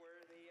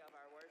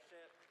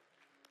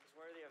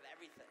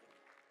everything.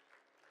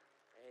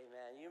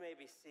 Amen. You may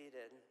be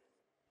seated.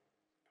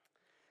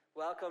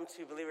 Welcome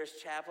to Believers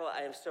Chapel.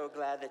 I am so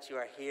glad that you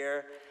are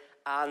here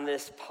on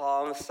this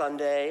Palm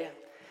Sunday.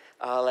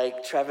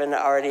 Like Trevin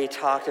already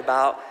talked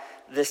about,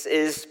 this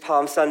is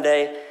Palm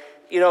Sunday.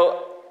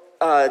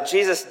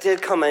 Jesus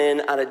did come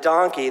in on a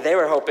donkey. They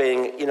were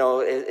hoping,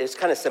 it's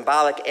kind of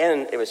symbolic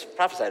and it was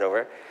prophesied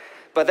over.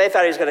 But they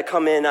thought he was going to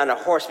come in on a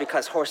horse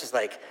because horse is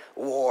like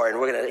war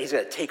and he's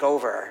going to take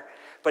over.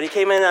 But he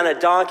came in on a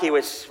donkey,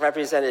 which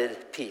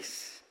represented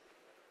peace.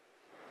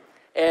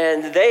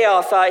 And they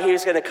all thought he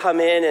was going to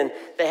come in, and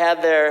they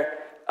had their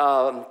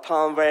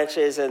palm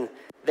branches, and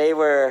they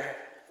were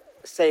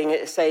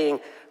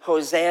saying,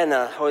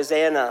 Hosanna,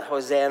 Hosanna,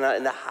 Hosanna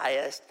in the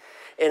highest.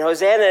 And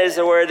Hosanna is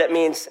a word that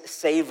means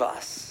save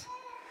us.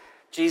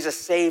 Jesus,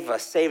 save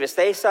us, save us.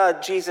 They saw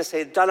Jesus, he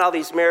had done all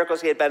these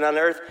miracles. He had been on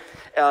earth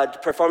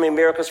performing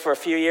miracles for a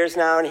few years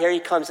now, and here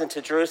he comes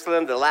into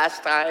Jerusalem the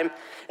last time,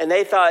 and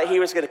they thought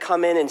he was going to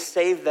come in and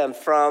save them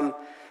from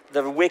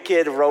the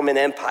wicked Roman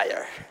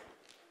Empire.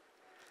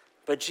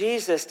 But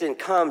Jesus didn't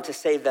come to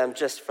save them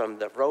just from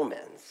the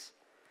Romans.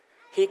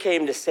 He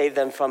came to save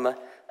them from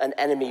an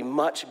enemy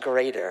much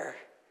greater,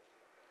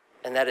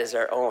 and that is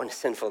our own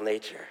sinful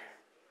nature.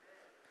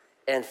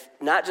 And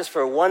not just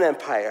for one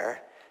empire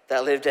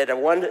that lived at a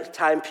one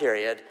time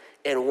period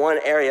in one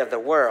area of the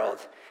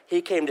world.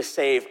 He came to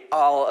save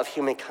all of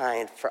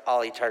humankind for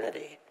all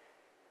eternity.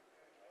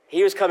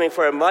 He was coming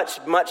for a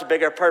much, much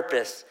bigger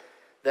purpose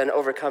than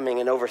overcoming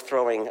and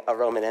overthrowing a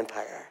Roman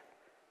Empire.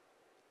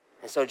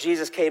 And so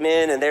Jesus came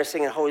in, and they're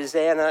singing,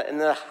 Hosanna in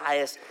the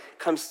highest.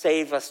 Come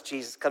save us,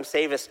 Jesus. Come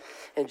save us.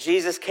 And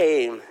Jesus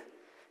came,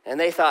 and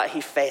they thought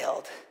he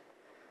failed.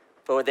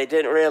 But what they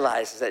didn't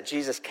realize is that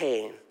Jesus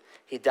came.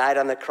 He died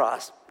on the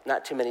cross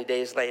not too many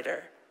days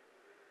later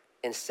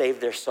and saved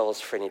their souls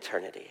for an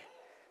eternity.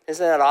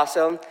 Isn't that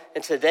awesome?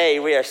 And today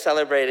we are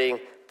celebrating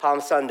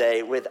Palm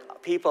Sunday with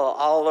people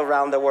all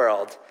around the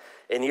world.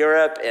 In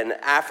Europe, in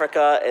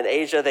Africa, in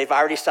Asia, they've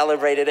already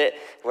celebrated it.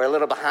 We're a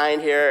little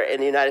behind here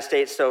in the United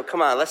States. So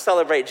come on, let's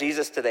celebrate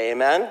Jesus today,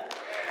 amen?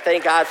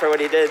 Thank God for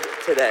what he did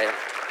today.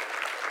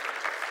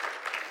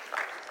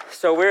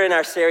 So we're in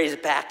our series,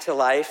 Back to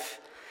Life.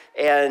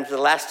 And the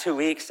last 2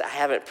 weeks, I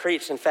haven't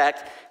preached. In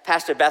fact,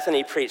 Pastor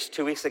Bethany preached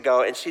 2 weeks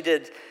ago, and she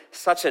did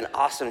such an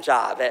awesome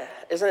job.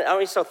 Aren't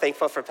we so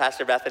thankful for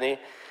Pastor Bethany?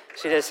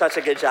 She did such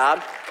a good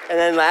job. And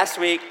then last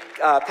week,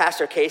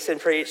 Pastor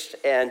Kaysen preached,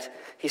 and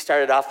he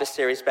started off the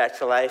series Back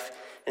to Life,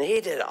 and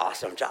he did an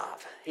awesome job.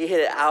 He hit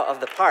it out of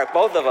the park,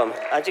 both of them.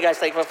 Aren't you guys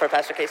thankful for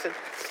Pastor Kaysen?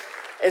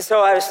 And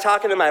so I was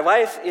talking to my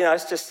wife, I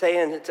was just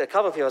saying to a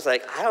couple of people, I was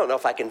like, I don't know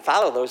if I can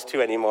follow those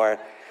two anymore.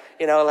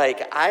 I'm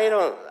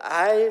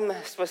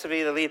supposed to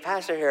be the lead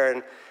pastor here,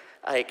 and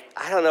I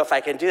don't know if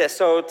I can do this.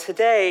 So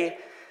today,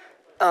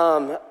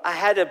 I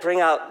had to bring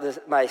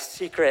out my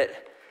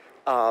secret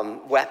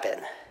weapon.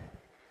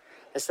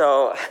 And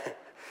so,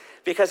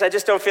 because I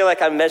just don't feel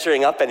like I'm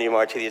measuring up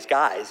anymore to these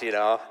guys, And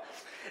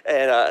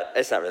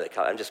it's not really,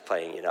 I'm just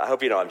playing, I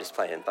hope you know I'm just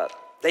playing, but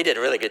they did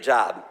a really good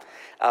job.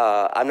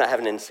 I'm not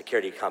having an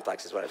insecurity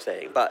complex is what I'm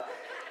saying. But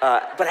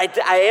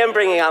I am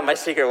bringing out my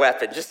secret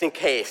weapon just in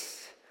case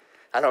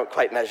I don't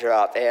quite measure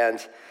up. And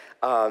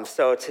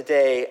so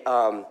today,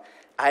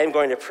 I am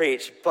going to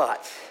preach,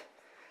 but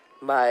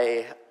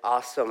my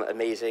awesome,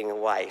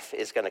 amazing wife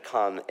is going to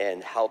come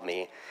and help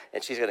me,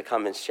 and she's going to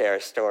come and share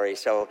a story.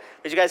 So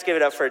would you guys give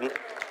it up for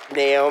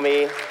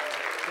Naomi,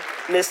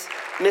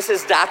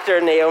 Mrs. Dr.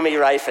 Naomi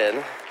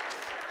Reifin.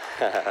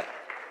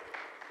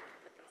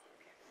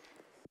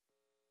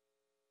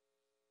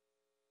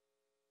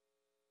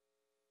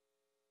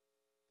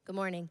 Good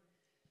morning.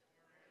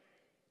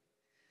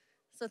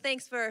 So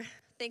thanks for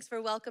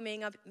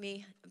welcoming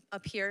me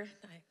up here.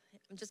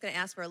 I'm just going to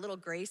ask for a little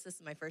grace. This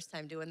is my first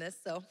time doing this,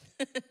 so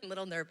a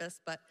little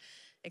nervous, but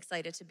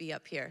excited to be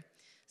up here.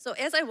 So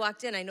as I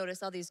walked in, I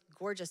noticed all these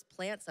gorgeous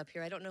plants up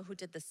here. I don't know who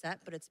did the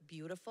set, but it's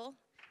beautiful.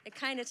 It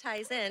kind of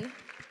ties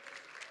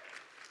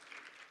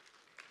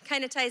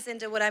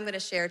into what I'm going to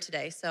share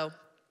today. So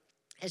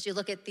as you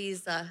look at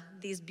these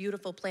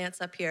beautiful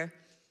plants up here,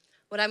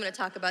 what I'm going to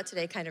talk about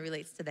today kind of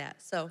relates to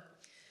that. So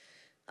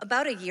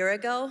about a year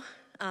ago,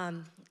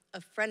 a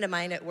friend of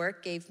mine at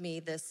work gave me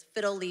this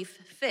fiddle leaf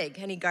fig.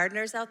 Any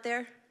gardeners out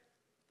there?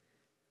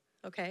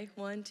 Okay,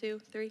 1, 2,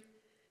 3.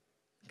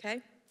 Okay.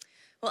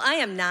 Well, I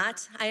am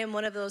not. I am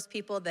one of those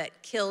people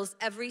that kills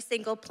every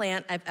single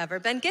plant I've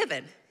ever been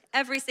given.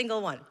 Every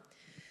single one.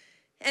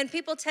 And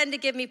people tend to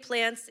give me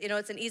plants.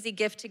 It's an easy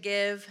gift to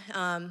give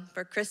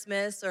for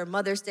Christmas or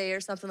Mother's Day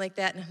or something like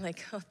that. And I'm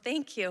like, oh,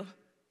 thank you.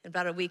 And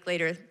about a week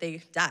later,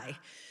 they die.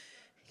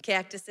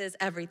 Cactuses,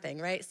 everything,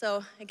 right?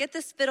 So I get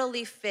this fiddle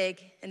leaf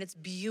fig, and it's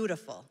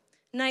beautiful.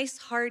 Nice,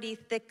 hardy,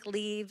 thick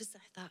leaves. I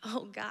thought,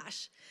 oh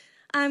gosh,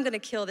 I'm gonna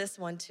kill this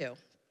one too.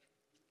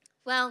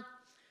 Well,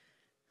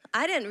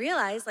 I didn't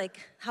realize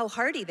how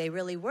hardy they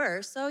really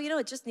were. So,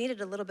 it just needed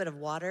a little bit of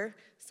water,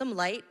 some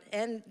light,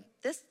 and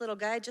this little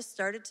guy just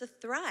started to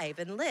thrive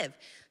and live.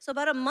 So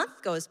about a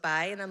month goes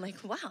by, and I'm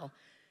like, wow,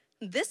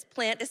 this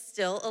plant is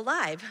still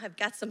alive. I've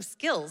got some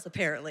skills,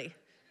 apparently.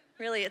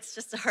 Really, it's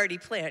just a hardy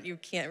plant. You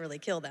can't really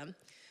kill them.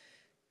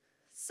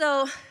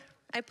 So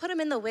I put him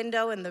in the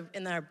window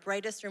in our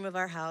brightest room of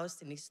our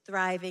house, and he's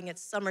thriving.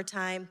 It's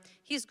summertime.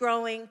 He's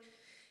growing.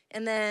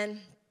 And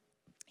then,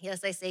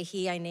 yes, I say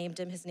he. I named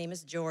him. His name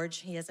is George.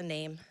 He has a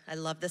name. I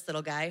love this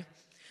little guy.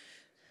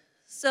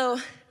 So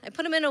I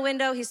put him in a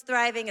window. He's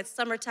thriving. It's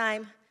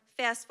summertime.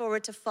 Fast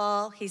forward to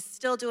fall. He's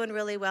still doing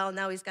really well.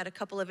 Now he's got a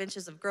couple of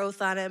inches of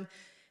growth on him,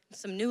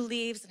 some new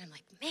leaves. And I'm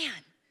like, man,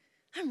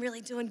 I'm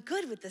really doing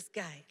good with this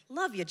guy.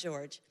 Love you,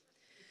 George.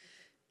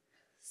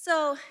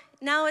 So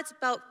now it's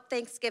about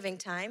Thanksgiving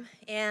time,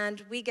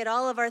 and we get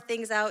all of our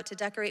things out to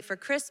decorate for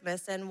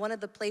Christmas, and one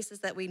of the places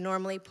that we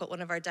normally put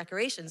one of our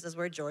decorations is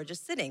where George is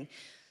sitting.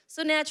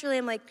 So naturally,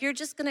 I'm like, you're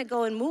just gonna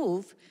go and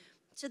move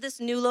to this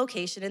new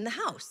location in the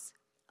house.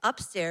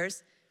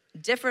 Upstairs,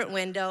 different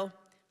window,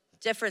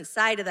 different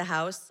side of the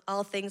house,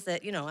 all things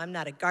that, I'm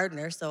not a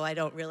gardener, so I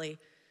don't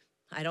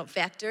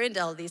factor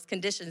into all these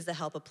conditions that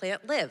help a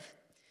plant live.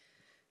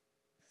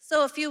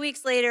 So a few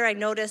weeks later, I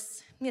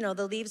notice,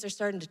 the leaves are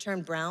starting to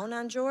turn brown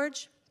on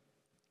George.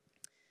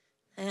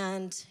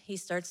 And he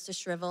starts to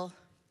shrivel,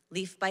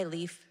 leaf by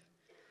leaf,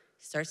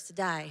 starts to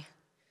die.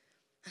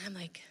 And I'm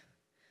like,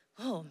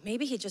 oh,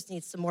 maybe he just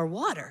needs some more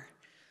water.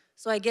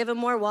 So I give him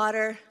more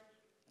water.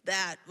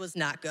 That was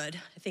not good.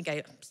 I think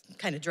I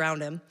kind of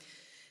drowned him.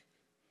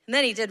 And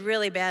then he did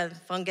really bad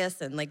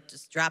fungus and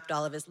just dropped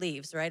all of his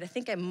leaves, right? I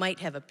think I might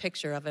have a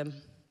picture of him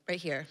right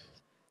here.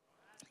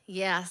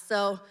 Yeah,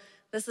 so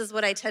this is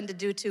what I tend to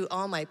do to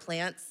all my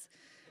plants.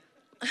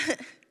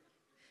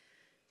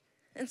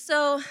 And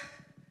so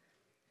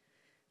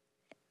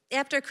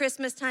after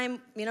Christmas time,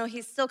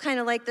 he's still kind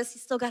of like this.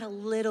 He's still got a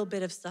little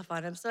bit of stuff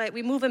on him. So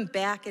we move him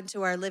back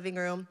into our living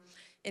room,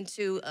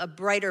 into a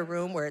brighter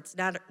room where it's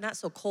not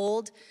so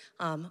cold,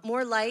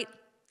 more light.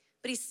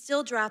 But he's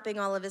still dropping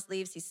all of his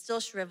leaves. He's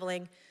still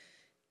shriveling.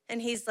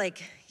 And he's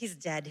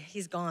dead.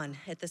 He's gone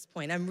at this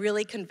point. I'm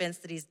really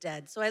convinced that he's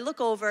dead. So I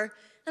look over,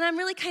 and I'm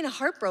really kind of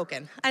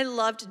heartbroken. I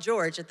loved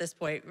George at this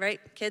point, right?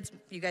 Kids,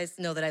 you guys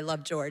know that I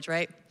love George,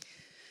 right?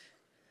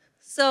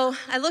 So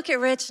I look at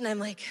Rich, and I'm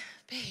like,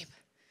 babe,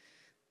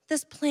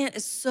 this plant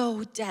is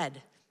so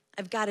dead.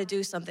 I've got to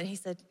do something. He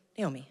said,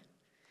 Naomi,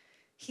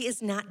 he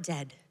is not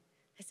dead.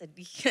 I said,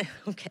 yeah,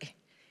 okay,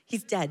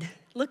 he's dead.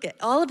 Look at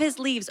all of his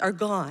leaves are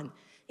gone.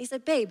 He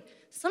said, babe,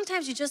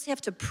 sometimes you just have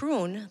to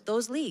prune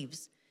those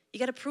leaves. You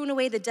got to prune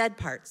away the dead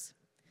parts.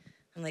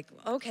 I'm like,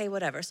 okay,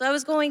 whatever. So I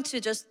was going to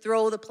just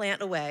throw the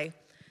plant away.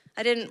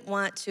 I didn't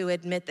want to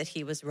admit that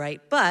he was right,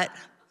 but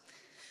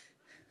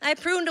I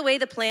pruned away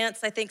the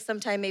plants. I think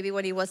sometime maybe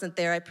when he wasn't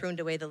there, I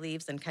pruned away the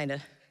leaves and kind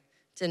of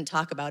didn't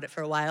talk about it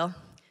for a while.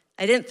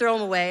 I didn't throw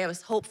them away. I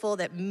was hopeful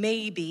that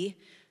maybe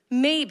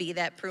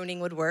that pruning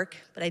would work,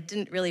 but I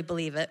didn't really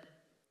believe it.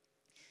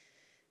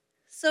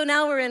 So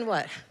now we're in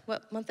what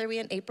month are we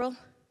in? April?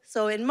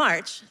 So in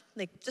March,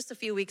 just a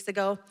few weeks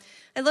ago,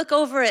 I look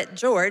over at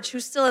George,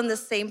 who's still in the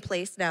same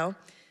place now,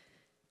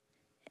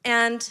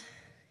 and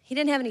he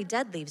didn't have any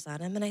dead leaves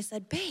on him, and I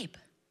said, babe,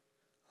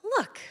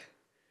 look,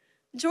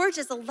 George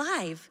is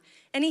alive,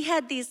 and he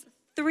had these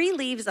 3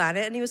 leaves on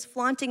it, and he was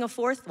flaunting a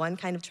 4th one,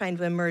 kind of trying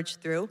to emerge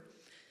through.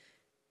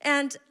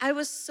 And I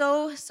was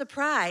so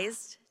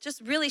surprised, just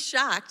really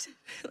shocked.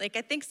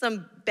 I think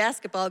some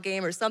basketball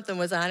game or something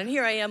was on, and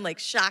here I am,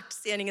 shocked,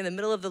 standing in the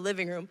middle of the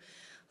living room,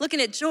 looking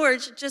at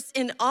George just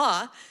in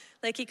awe,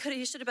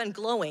 he should have been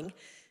glowing.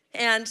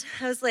 And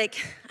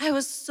I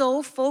was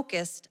so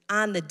focused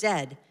on the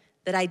dead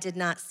that I did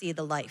not see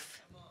the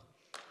life.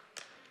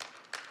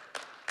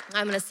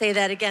 I'm gonna say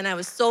that again. I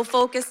was so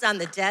focused on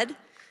the dead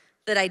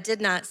that I did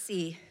not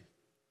see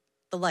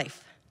the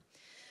life.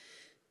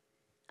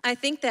 I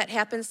think that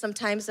happens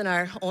sometimes in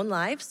our own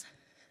lives.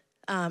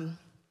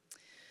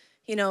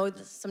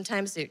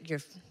 Sometimes you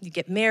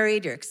get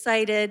married, you're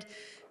excited,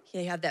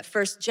 you have that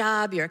first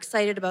job, you're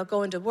excited about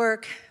going to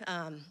work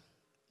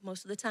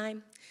most of the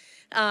time.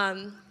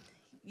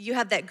 You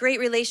have that great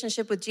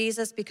relationship with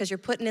Jesus because you're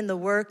putting in the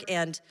work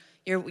and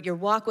your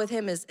walk with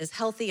him is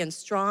healthy and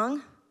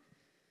strong,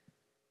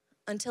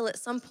 until at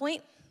some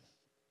point,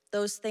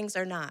 those things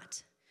are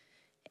not.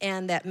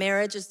 And that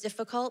marriage is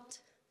difficult,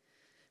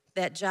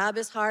 that job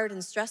is hard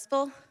and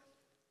stressful,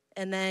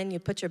 and then you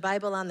put your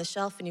Bible on the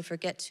shelf and you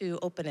forget to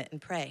open it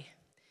and pray.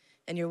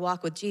 And your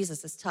walk with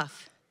Jesus is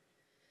tough.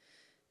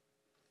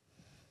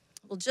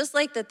 Well, just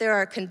like that there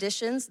are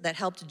conditions that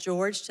helped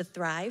George to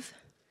thrive,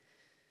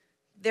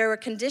 there are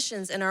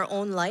conditions in our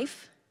own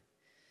life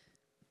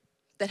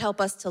that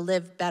help us to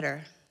live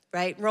better,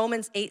 right?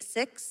 Romans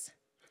 8:6,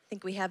 I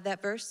think we have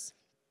that verse,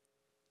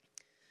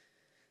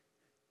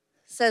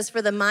 says,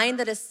 for the mind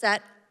that is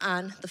set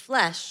on the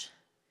flesh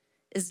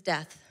is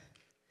death,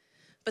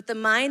 but the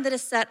mind that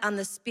is set on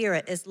the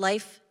Spirit is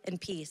life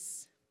and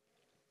peace.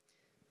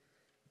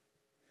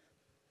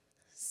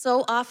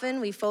 So often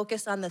we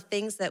focus on the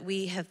things that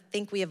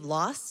think we have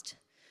lost,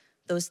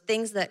 those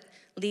things that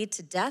lead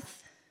to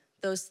death,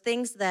 those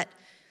things that,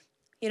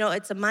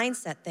 it's a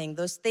mindset thing,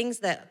 those things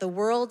that the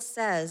world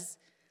says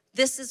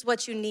This is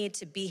what you need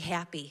to be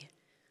happy.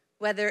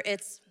 Whether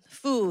it's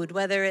food,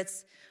 whether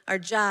it's our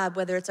job,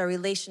 whether it's our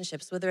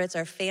relationships, whether it's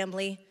our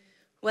family,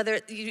 whether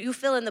you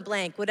fill in the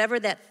blank, whatever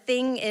that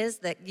thing is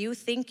that you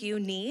think you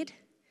need,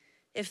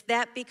 if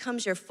that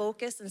becomes your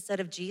focus instead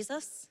of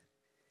Jesus,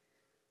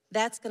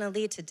 that's going to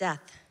lead to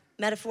death,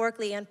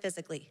 metaphorically and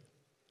physically.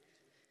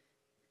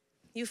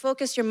 You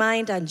focus your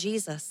mind on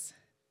Jesus,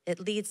 it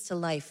leads to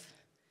life.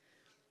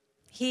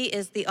 He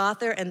is the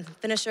author and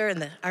finisher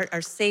and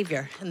our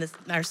Savior and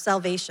our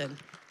salvation,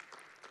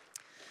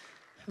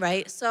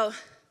 right? So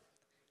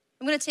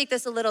I'm going to take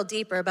this a little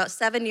deeper. About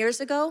 7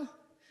 years ago,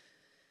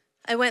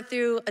 I went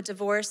through a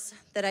divorce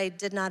that I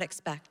did not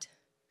expect.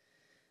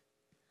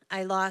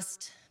 I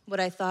lost what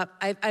I thought,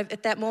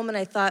 at that moment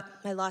I thought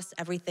I lost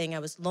everything. I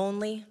was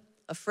lonely,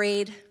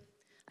 afraid,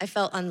 I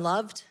felt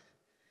unloved,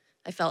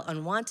 I felt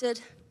unwanted,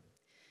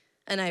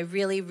 and I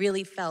really,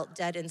 really felt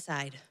dead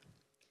inside.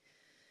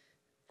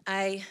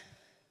 I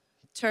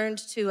turned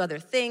to other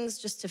things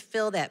just to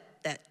fill that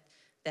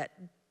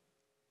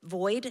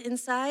void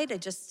inside. I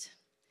just,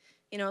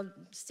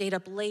 stayed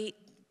up late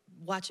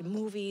watching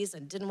movies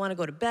and didn't want to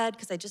go to bed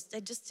because I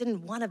just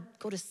didn't want to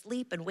go to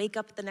sleep and wake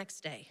up the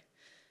next day,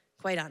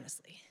 quite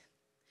honestly.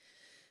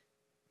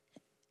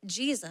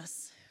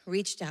 Jesus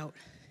reached out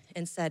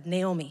and said,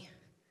 Naomi,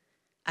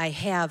 I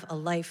have a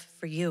life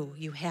for you.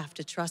 You have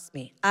to trust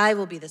me. I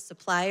will be the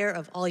supplier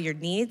of all your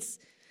needs.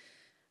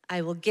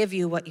 I will give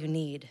you what you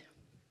need.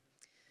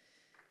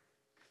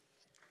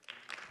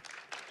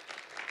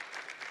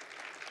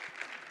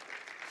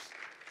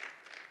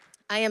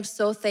 I am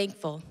so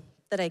thankful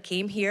that I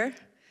came here,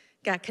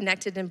 got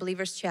connected in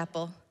Believers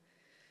Chapel,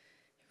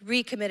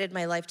 recommitted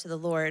my life to the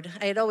Lord.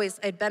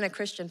 I'd been a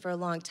Christian for a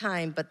long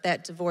time, but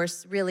that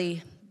divorce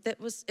really, it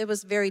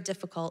was very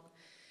difficult.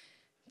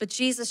 But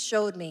Jesus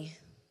showed me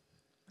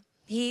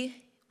He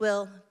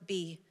will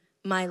be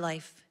my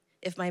life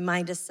if my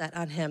mind is set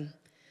on Him.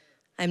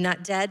 I'm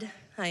not dead,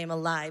 I am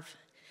alive.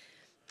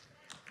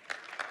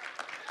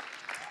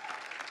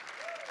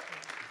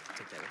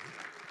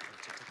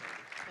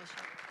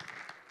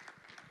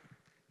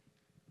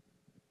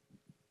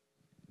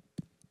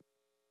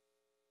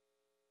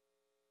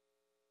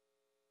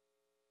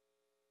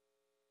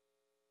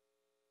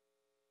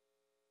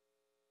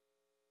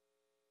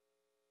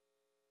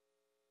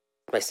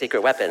 My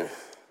secret weapon. Isn't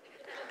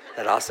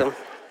that awesome?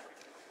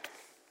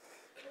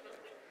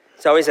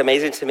 It's always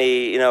amazing to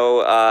me,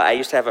 I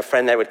used to have a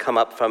friend that would come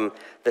up from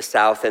the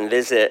south and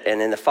visit,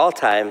 and in the fall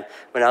time,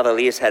 when all the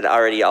leaves had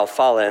already all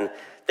fallen,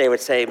 they would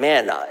say,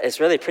 man, it's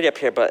really pretty up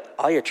here, but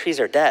all your trees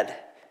are dead.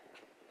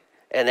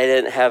 And they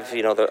didn't have,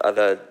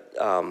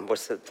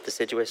 what's the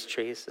deciduous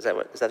trees? Is that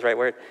the right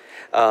word?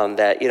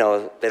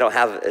 They don't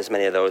have as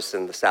many of those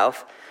in the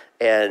south.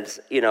 And,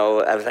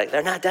 I was like,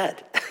 they're not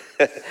dead.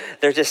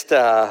 They're just,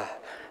 they're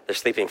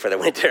sleeping for the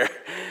winter.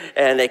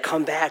 And they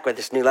come back with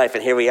this new life.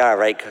 And here we are,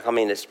 right,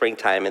 coming to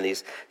springtime, and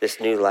this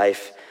new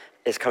life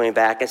is coming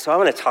back. And so I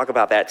want to talk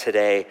about that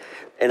today.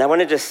 And I want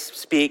to just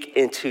speak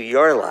into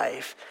your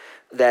life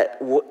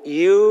that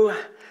you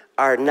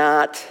are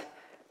not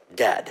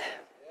dead.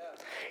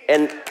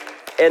 And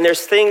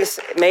there's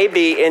things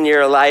maybe in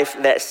your life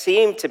that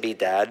seem to be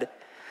dead.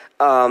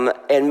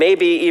 And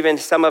maybe even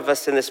some of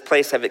us in this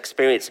place have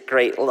experienced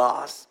great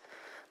loss,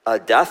 a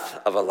death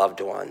of a loved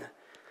one,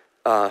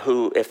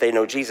 who, if they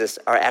know Jesus,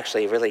 are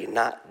actually really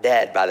not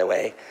dead, by the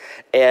way.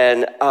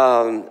 And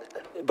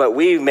but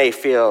we may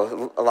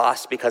feel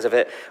lost because of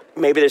it.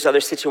 Maybe there's other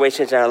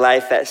situations in our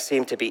life that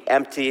seem to be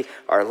empty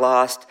or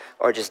lost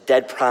or just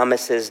dead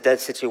promises, dead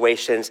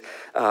situations,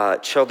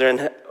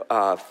 children,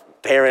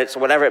 parents,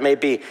 whatever it may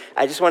be.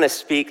 I just want to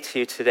speak to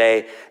you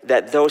today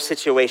that those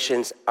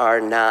situations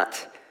are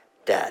not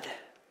dead.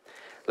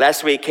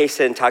 Last week,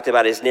 Kason talked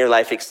about his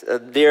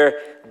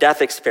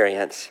near-death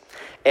experience.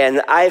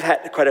 And I've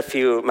had quite a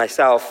few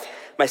myself.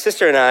 My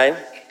sister and I,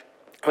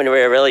 when we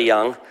were really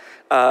young,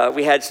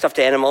 we had stuffed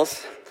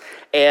animals.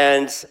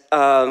 And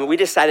we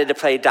decided to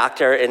play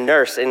doctor and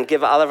nurse and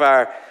give all of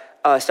our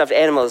stuffed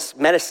animals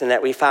medicine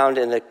that we found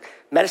in the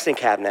medicine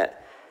cabinet.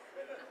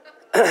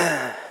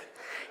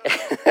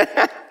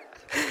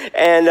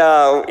 And,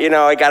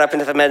 I got up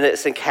into the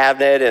medicine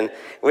cabinet, and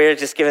we were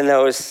just giving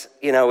those,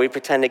 we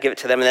pretend to give it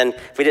to them. And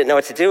then we didn't know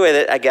what to do with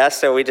it, I guess,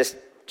 so we just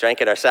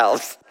drank it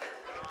ourselves.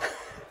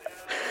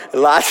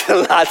 Lots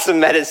and lots of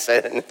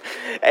medicine.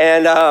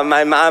 And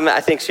my mom,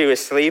 I think she was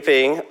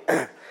sleeping.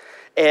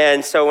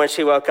 And so when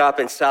she woke up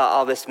and saw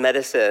all this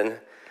medicine,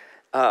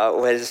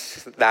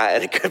 was not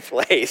in a good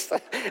place.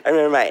 I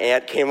remember my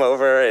aunt came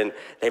over, and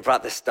they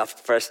brought this stuff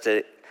for us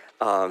to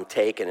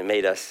take, and it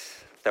made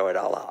us throw it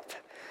all up.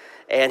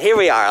 And here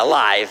we are,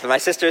 alive. My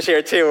sister's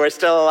here too, we're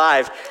still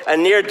alive. A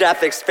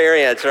near-death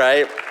experience,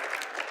 right?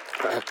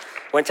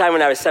 One time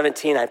when I was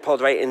 17, I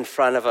pulled right in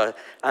front of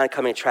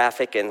oncoming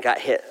traffic and got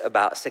hit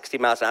about 60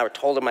 miles an hour,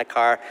 totaled my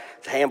car.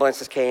 The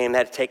ambulances came,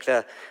 had to take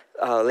the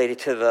lady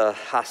to the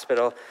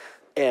hospital,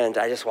 and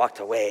I just walked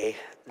away.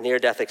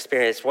 Near-death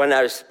experience. When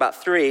I was about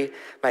 3,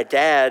 my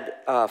dad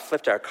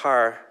flipped our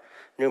car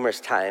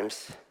numerous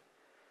times.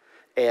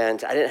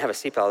 and I didn't have a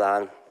seatbelt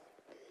on,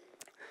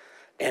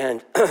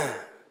 and I'm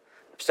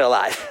still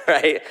alive,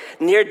 right?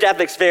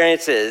 Near-death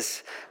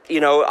experiences,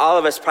 all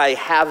of us probably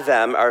have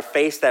them or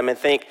face them and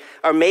think,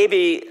 or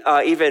maybe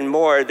even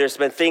more, there's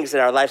been things in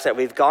our lives that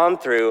we've gone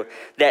through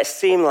that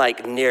seem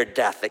like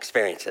near-death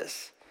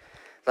experiences.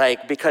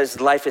 Like,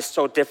 because life is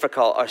so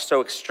difficult or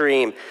so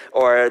extreme,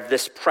 or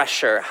this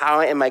pressure,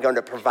 how am I going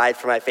to provide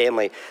for my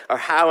family? Or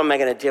how am I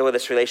going to deal with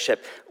this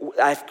relationship?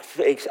 I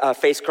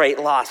face great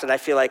loss, and I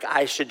feel like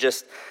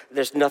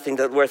there's nothing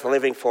worth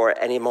living for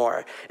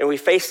anymore. And we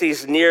face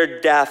these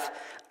near-death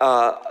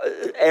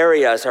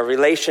areas or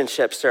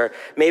relationships, or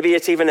maybe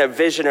it's even a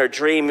vision or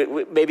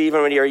dream. Maybe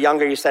even when you were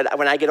younger, you said,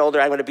 when I get older,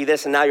 I'm going to be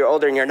this, and now you're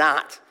older and you're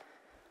not.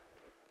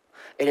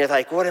 And you're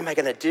like, what am I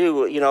going to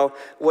do?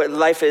 What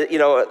life is,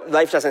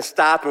 life doesn't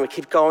stop and we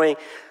keep going.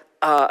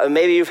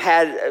 Maybe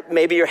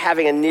you're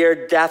having a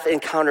near-death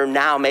encounter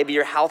now. Maybe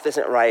your health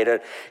isn't right,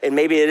 and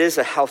maybe it is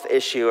a health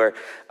issue, or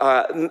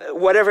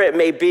whatever it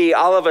may be.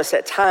 All of us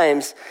at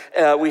times,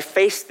 we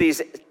face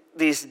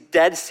these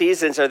dead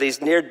seasons or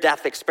these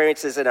near-death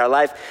experiences in our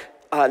life,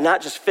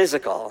 not just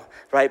physical,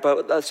 right,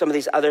 but some of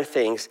these other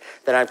things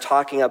that I'm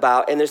talking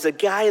about. And there's a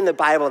guy in the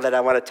Bible that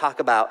I want to talk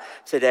about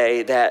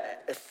today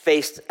that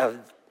faced a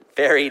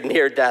very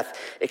near-death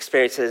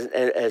experiences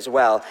as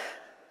well.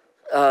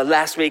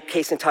 Last week,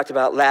 Kason talked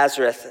about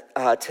Lazarus.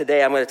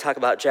 Today, I'm going to talk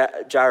about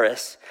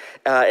Jairus.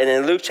 And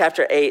in Luke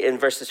chapter 8, in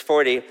verses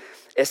 40,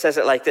 it says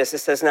it like this. It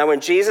says, "Now when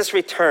Jesus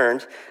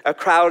returned, a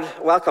crowd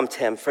welcomed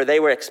him, for they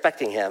were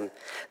expecting him.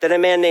 Then a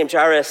man named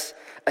Jairus,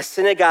 a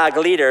synagogue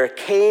leader,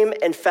 came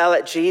and fell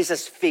at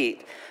Jesus'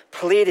 feet,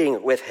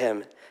 pleading with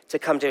him to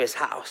come to his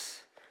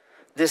house."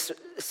 This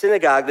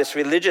synagogue, this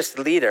religious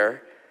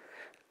leader,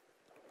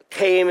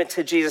 came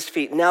to Jesus'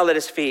 feet, knelt at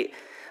his feet,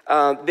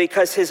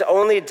 because his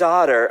only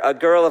daughter, a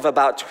girl of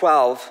about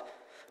 12,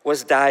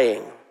 was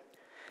dying.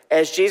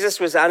 As Jesus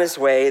was on his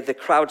way, the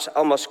crowd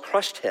almost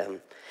crushed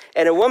him.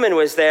 And a woman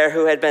was there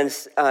who had been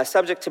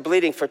subject to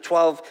bleeding for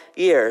 12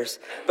 years,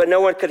 but no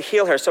one could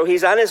heal her. So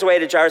he's on his way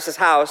to Jairus'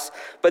 house,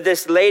 but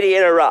this lady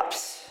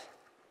interrupts.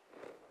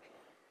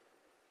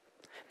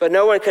 But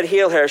no one could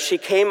heal her. She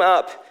came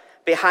up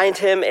behind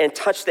him and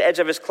touched the edge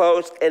of his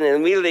clothes, and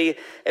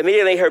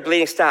immediately her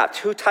bleeding stopped.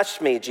 "Who touched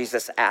me?"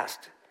 Jesus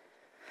asked.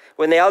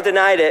 When they all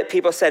denied it,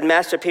 people said,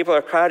 "Master, people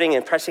are crowding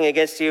and pressing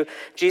against you."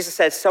 Jesus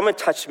said, "Someone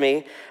touched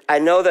me. I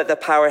know that the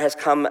power has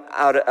come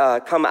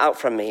out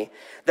from me."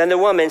 Then the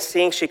woman,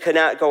 seeing she could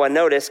not go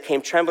unnoticed,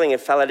 came trembling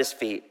and fell at his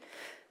feet.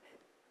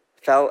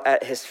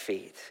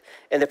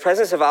 In the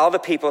presence of all the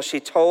people, she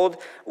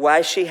told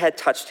why she had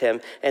touched him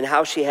and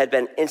how she had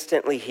been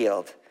instantly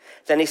healed.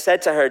 Then he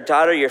said to her,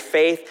 "Daughter, your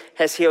faith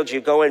has healed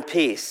you. Go in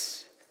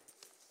peace."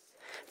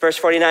 Verse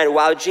 49,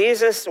 while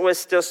Jesus was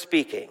still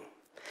speaking.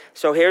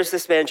 So here's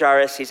this man,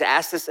 Jairus. He's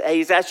asked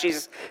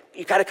Jesus,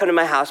 "You got to come to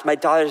my house. My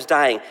daughter's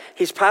dying."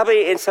 He's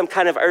probably in some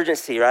kind of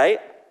urgency, right?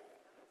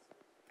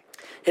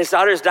 His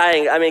daughter's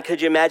dying. I mean,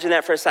 could you imagine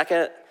that for a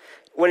second?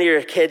 One of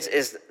your kids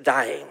is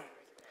dying.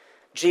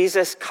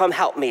 Jesus, come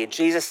help me.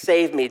 Jesus,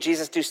 save me.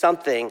 Jesus, do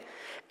something.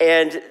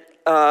 And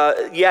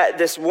yet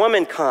this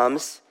woman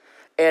comes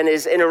and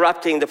is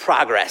interrupting the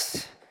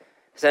progress.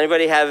 Does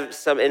anybody have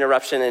some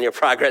interruption in your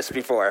progress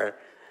before?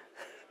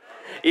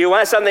 You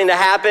want something to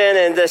happen,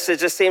 and it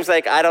just seems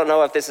like, I don't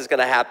know if this is going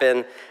to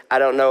happen. I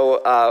don't know,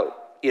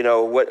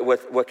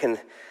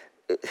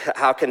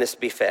 how can this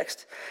be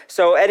fixed?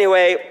 So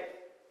anyway,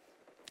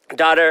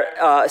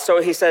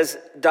 so he says,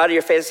 "Daughter,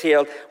 your faith is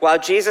healed." While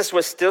Jesus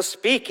was still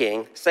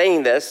speaking,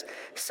 saying this,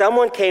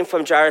 someone came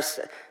from Jairus,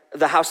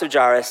 the house of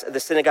Jairus, the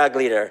synagogue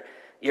leader.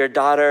 "Your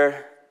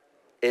daughter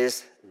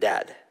is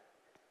dead,"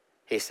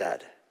 he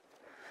said.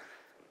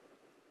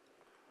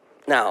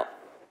 Now,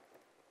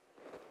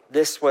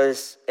 this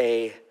was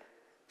a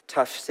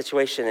tough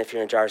situation if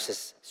you're in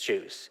Jairus'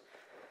 shoes.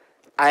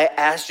 I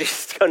asked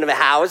Jesus to come to my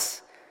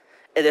house,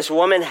 and this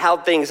woman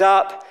held things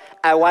up.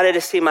 I wanted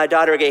to see my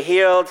daughter get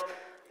healed.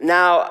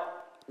 Now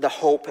the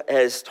hope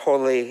has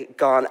totally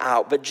gone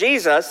out. But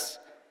Jesus,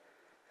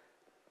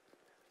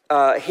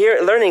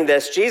 learning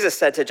this, Jesus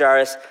said to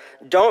Jairus,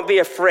 "Don't be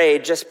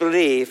afraid, just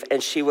believe,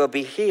 and she will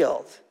be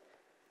healed."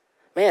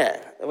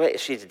 Man, wait,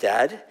 she's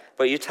dead?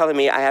 But you're telling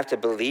me I have to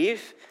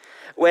believe?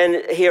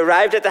 When he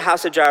arrived at the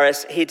house of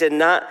Jairus, he did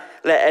not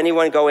let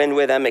anyone go in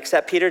with him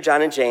except Peter,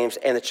 John, and James,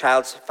 and the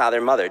child's father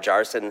and mother,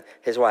 Jairus and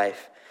his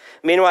wife.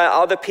 Meanwhile,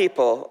 all the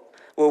people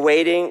were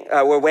wailing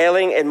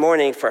and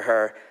mourning for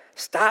her.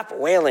 "Stop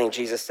wailing,"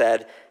 Jesus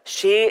said.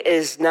 "She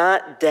is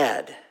not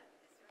dead,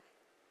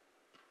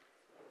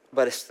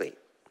 but asleep."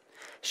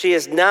 She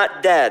is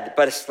not dead,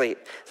 but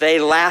asleep. They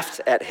laughed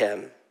at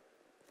him,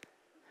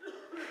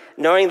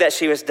 knowing that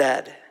she was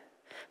dead.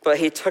 But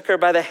he took her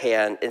by the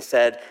hand and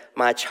said,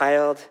 "My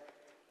child,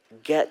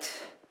 get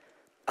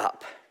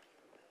up."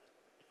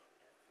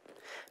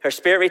 Her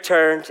spirit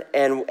returned,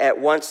 and at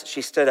once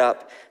she stood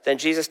up. Then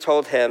Jesus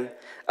told them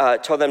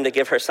to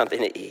give her something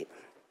to eat.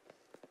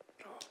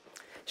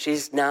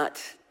 She's not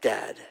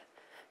dead.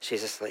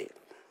 She's asleep.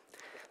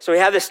 So we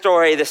have this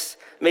story, this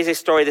amazing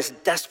story, this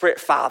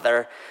desperate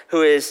father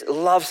who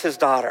loves his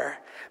daughter,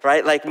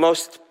 right? Like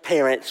most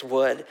parents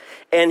would.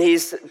 And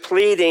he's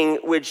pleading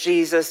with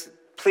Jesus,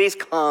 please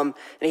come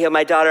and heal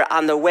my daughter.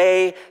 On the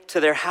way to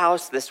their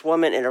house, this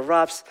woman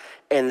interrupts,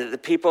 and the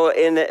people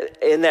in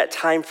that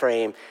time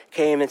frame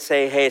came and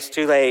say, hey, it's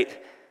too late.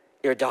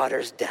 Your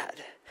daughter's dead.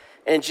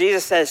 And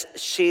Jesus says,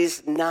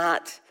 she's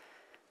not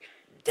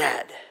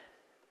dead.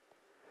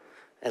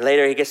 And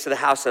later he gets to the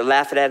house, they're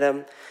laughing at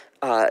him.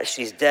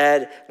 She's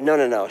dead.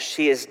 No,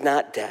 she is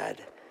not dead,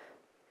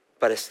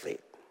 but asleep.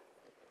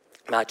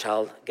 My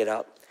child, get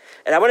up.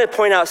 And I want to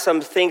point out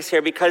some things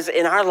here because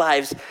in our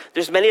lives,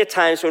 there's many a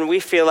times when we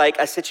feel like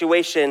a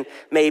situation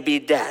may be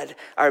dead.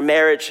 Our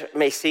marriage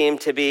may seem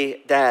to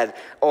be dead,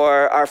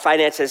 or our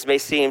finances may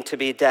seem to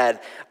be dead,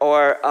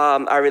 or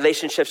our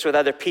relationships with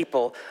other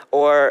people,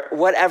 or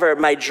whatever,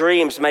 my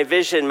dreams, my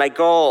vision, my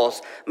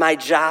goals, my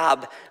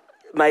job,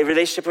 my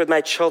relationship with my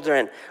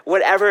children,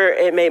 whatever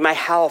it may, my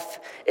health,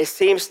 it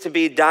seems to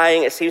be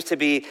dying, it seems to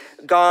be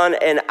gone,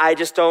 and I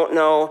just don't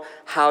know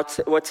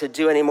what to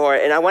do anymore.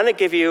 And I want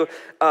to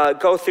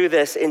go through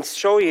this and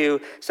show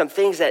you some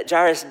things that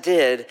Jairus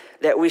did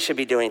that we should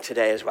be doing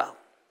today as well.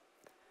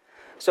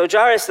 So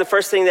Jairus, the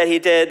first thing that he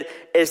did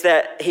is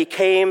that he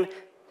came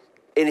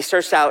and he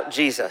searched out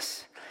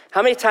Jesus.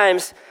 How many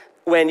times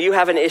when you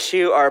have an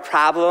issue or a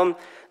problem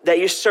that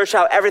you search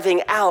out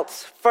everything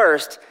else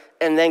first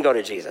and then go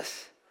to Jesus?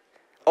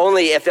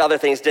 Only if the other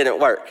things didn't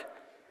work.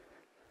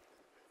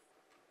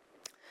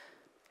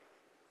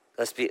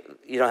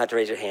 You don't have to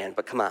raise your hand,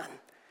 but come on,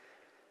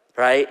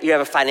 right? You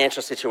have a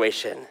financial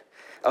situation.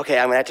 Okay,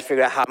 I'm gonna have to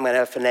figure out how I'm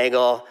gonna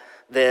finagle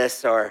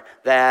this or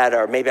that,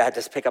 or maybe I have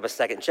to pick up a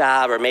second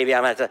job, or maybe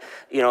I'm gonna have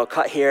to,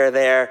 cut here or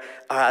there,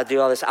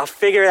 do all this. I'll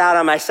figure it out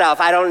on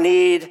myself. I don't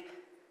need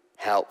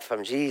help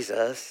from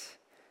Jesus.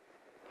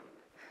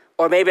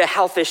 Or maybe a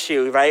health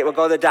issue, right? We'll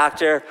go to the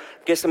doctor,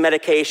 get some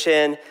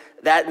medication.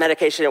 That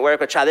medication didn't work.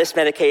 We'll try this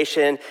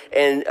medication.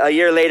 And a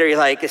year later, you're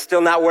like, it's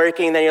still not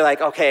working. Then you're like,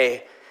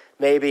 okay,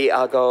 maybe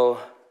I'll go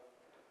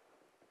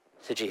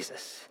to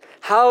Jesus.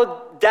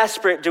 How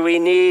desperate do we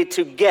need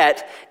to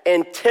get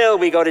until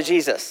we go to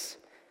Jesus?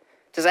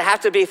 Does it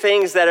have to be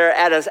things that are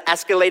at an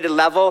escalated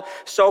level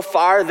so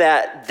far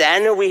that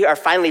then we are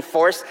finally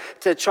forced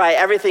to try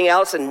everything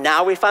else and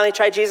now we finally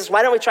try Jesus?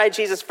 Why don't we try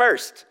Jesus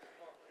first?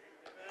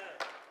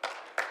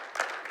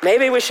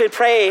 Maybe we should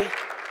pray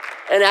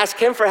and ask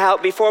him for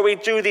help before we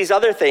do these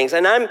other things.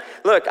 And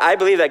I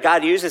believe that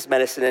God uses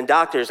medicine and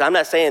doctors. I'm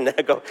not saying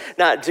to go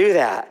not do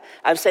that.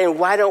 I'm saying,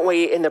 why don't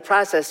we in the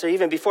process or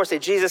even before say,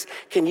 Jesus,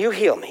 can you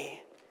heal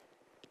me?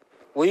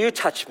 Will you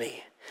touch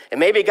me? And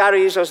maybe God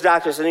will use those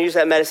doctors and use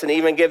that medicine and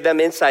even give them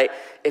insight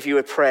if you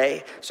would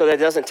pray so that it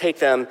doesn't take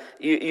them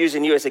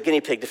using you as a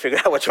guinea pig to figure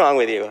out what's wrong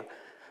with you.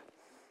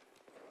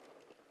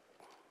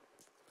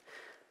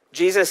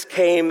 Jesus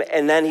came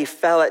and then he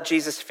fell at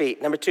Jesus' feet.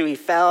 Number 2, he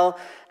fell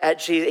at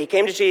Jesus. He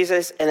came to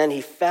Jesus and then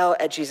he fell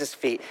at Jesus'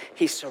 feet.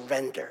 He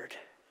surrendered.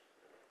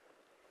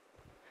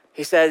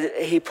 He said,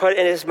 he put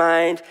in his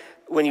mind,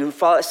 when you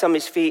fall at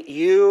somebody's feet,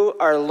 you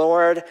are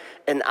Lord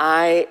and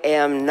I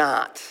am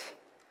not.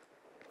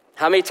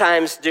 How many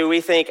times do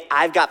we think,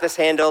 I've got this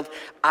handled,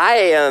 I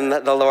am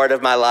the Lord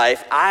of my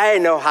life, I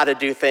know how to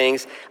do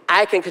things,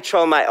 I can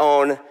control my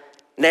own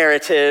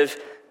narrative,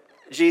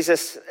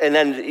 Jesus, and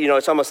then,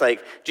 it's almost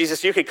like,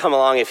 Jesus, you could come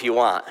along if you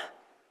want.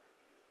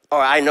 Or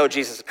I know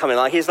Jesus is coming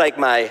along. He's like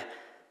my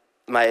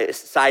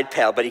side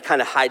pal, but he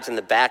kind of hides in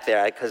the back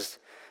there because,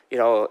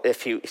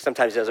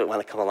 sometimes he doesn't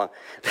want to come along.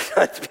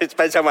 It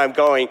depends on where I'm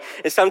going.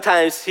 And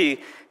sometimes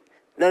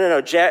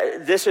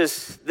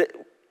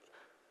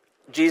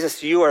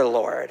Jesus, you are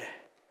Lord,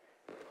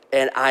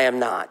 and I am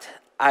not.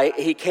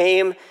 He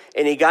came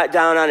and he got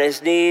down on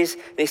his knees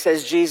and he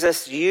says,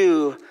 Jesus,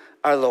 you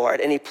are Lord.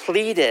 And he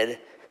pleaded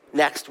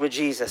next with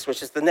Jesus,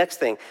 which is the next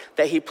thing,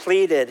 that he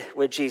pleaded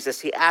with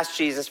Jesus. He asked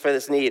Jesus for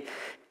this need.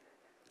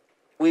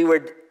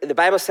 The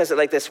Bible says it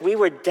like this, we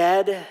were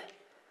dead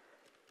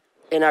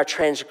in our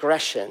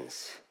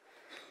transgressions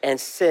and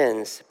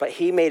sins, but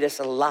he made us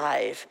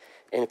alive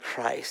in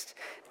Christ.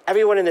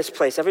 Everyone in this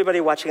place,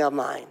 everybody watching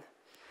online,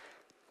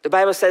 the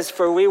Bible says,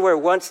 for we were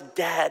once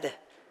dead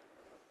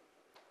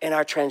in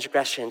our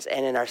transgressions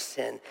and in our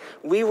sin.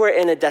 We were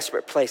in a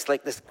desperate place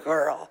like this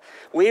girl.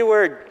 We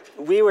were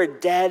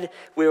dead.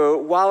 We were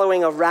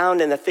wallowing around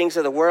in the things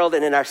of the world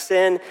and in our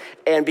sin.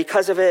 And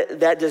because of it,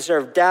 that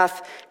deserved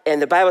death.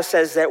 And the Bible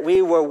says that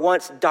we were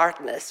once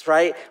darkness,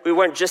 right? We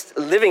weren't just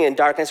living in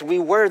darkness. We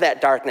were that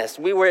darkness.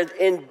 We were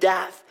in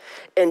death.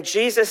 And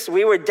Jesus,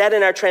 we were dead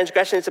in our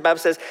transgressions, the Bible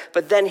says,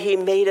 but then he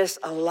made us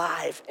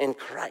alive in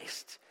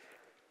Christ.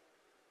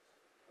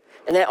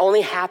 And that only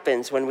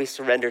happens when we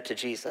surrender to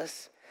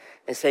Jesus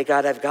and say,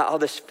 God, I've got all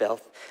this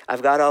filth.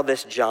 I've got all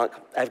this junk.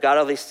 I've got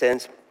all these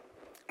sins.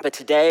 But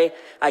today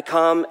I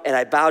come and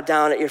I bow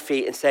down at your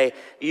feet and say,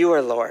 you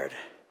are Lord,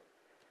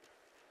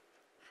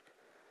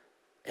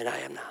 and I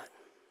am not.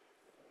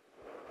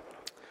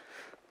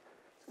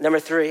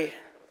 Number 3,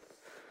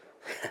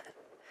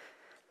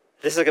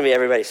 This is going to be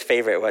everybody's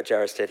favorite, what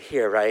Jairus did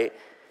here, right?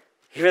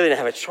 He really didn't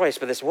have a choice,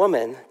 but this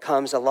woman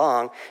comes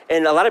along.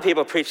 And a lot of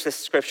people preach this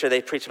scripture.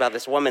 They preach about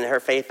this woman and her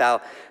faith,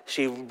 how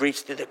she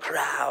reached through the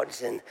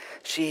crowds. And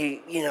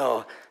she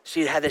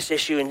had this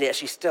issue, and yet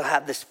she still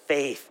had this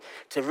faith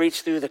to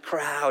reach through the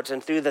crowds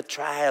and through the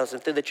trials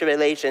and through the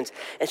tribulations.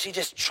 And she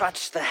just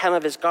touched the hem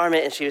of his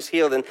garment, and she was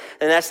healed. And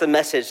that's the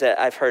message that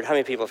I've heard. How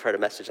many people have heard a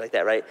message like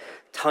that, right?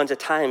 Tons of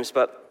times.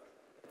 But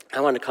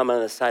I want to come on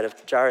the side of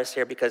Jairus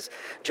here, because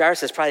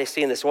Jairus is probably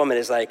seeing this woman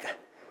as like,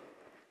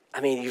 I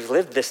mean, you've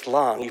lived this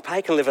long. You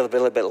probably can live a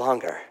little bit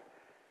longer,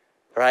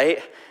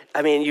 right?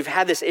 I mean, you've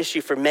had this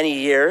issue for many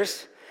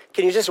years.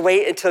 Can you just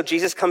wait until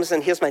Jesus comes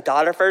and heals my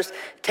daughter first?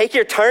 Take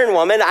your turn,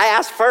 woman. I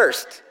asked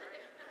first,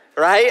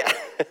 right?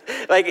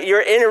 Like,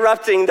 you're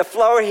interrupting the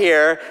flow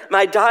here.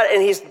 My daughter,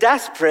 and he's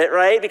desperate,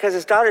 right? Because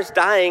his daughter's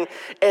dying,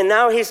 and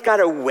now he's got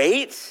to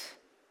wait.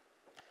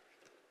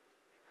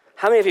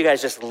 How many of you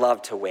guys just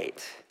love to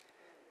wait?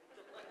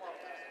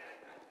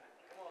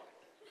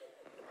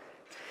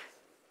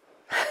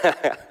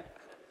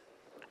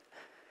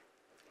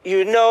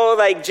 You know,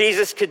 like,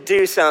 Jesus could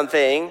do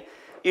something.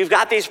 You've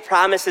got these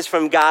promises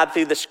from God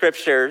through the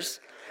scriptures,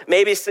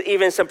 maybe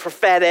even some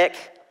prophetic.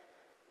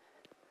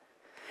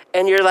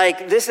 And you're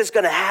like, this is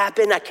going to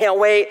happen. I can't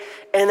wait.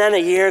 And then a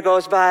year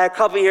goes by, a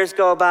couple years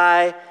go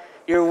by.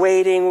 You're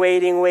waiting.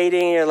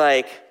 You're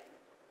like,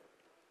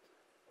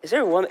 is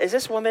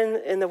this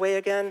woman in the way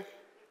again?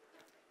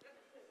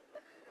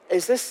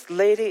 Is this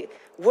lady?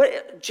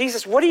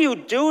 Jesus, what are you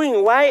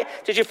doing? Why?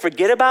 Did you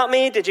forget about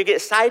me? Did you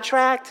get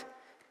sidetracked?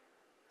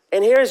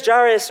 And here's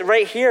Jairus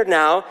right here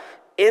now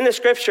in the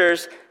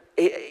scriptures.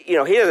 He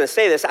doesn't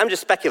say this. I'm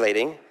just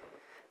speculating.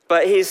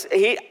 But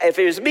if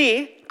it was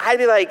me, I'd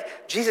be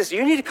like, Jesus,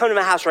 you need to come to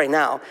my house right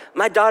now.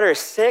 My daughter is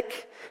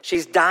sick.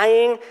 She's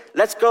dying.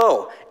 Let's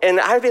go.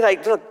 And I'd be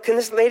like, look, can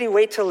this lady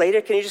wait till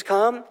later? Can you just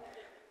come?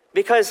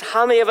 Because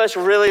how many of us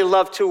really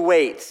love to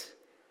wait?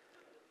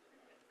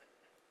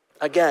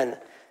 Again,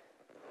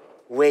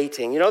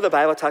 waiting. You know, the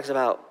Bible talks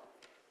about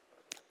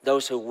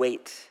those who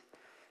wait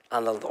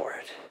on the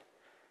Lord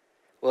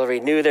will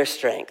renew their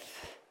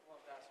strength.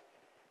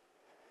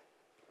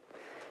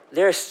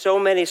 There are so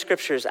many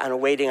scriptures on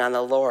waiting on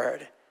the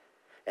Lord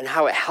and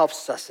how it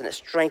helps us and it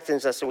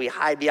strengthens us, and we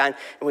hide behind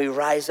and we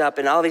rise up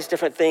and all these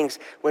different things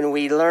when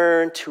we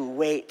learn to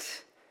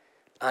wait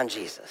on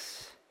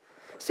Jesus.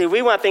 See,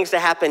 we want things to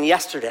happen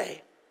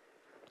yesterday.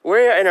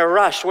 We're in a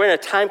rush. We're in a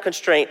time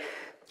constraint.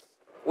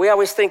 We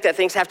always think that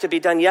things have to be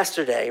done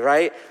yesterday,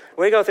 right?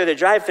 We go through the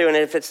drive-thru, and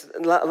if it's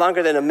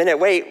longer than a minute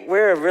wait,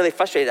 we're really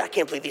frustrated. I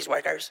can't believe these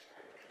workers.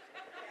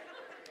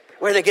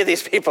 Where do they get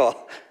these people?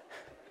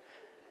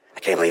 I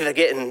can't believe they're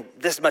getting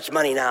this much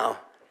money now,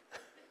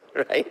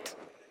 right?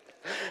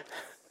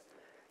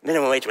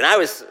 Minimum wage. When I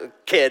was a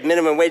kid,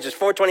 minimum wage was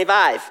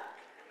 $4.25.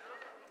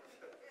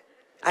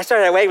 I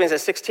started at Wegmans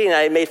at 16.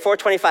 I made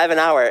 $4.25 an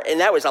hour, and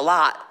that was a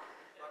lot.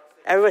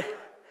 Everybody,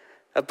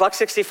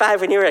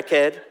 $1.65 when you were a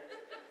kid.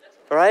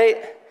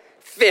 Right?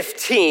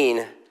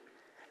 15.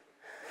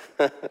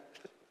 I'm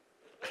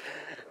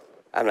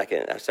not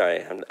kidding. I'm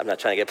sorry. I'm not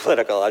trying to get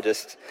political. I'm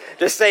just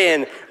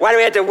saying, why do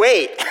we have to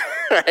wait?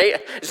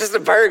 Right? It's just a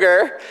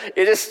burger.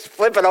 You just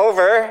flip it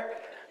over.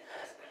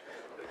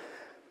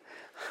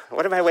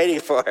 What am I waiting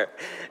for?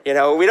 You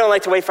know, we don't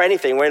like to wait for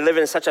anything. We're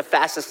living in such a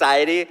fast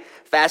society,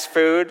 fast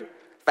food,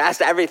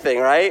 fast everything,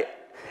 right?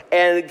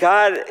 And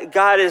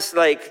God is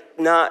like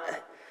not,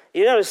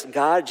 you notice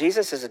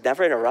Jesus is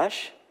never in a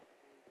rush.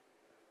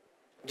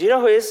 Do you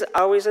know who is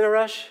always in a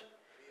rush?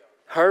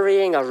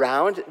 Hurrying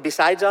around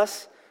besides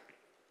us?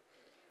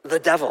 The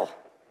devil.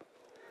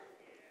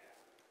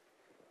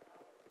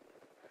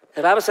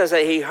 The Bible says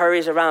that he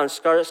hurries around,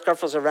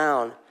 scuffles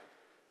around.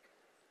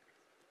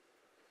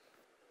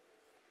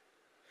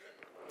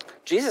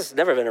 Jesus has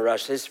never been in a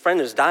rush. His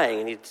friend was dying,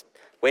 and he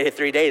waited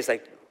 3 days,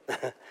 like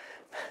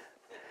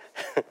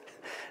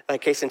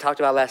Kason talked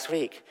about last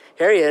week.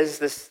 Here he is,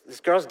 this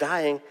girl's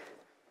dying.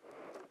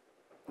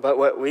 But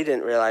what we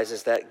didn't realize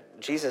is that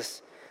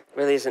Jesus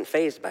really isn't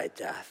fazed by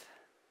death.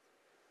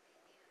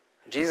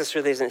 Jesus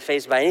really isn't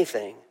fazed by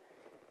anything.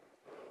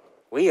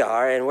 We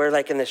are, and we're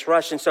like in this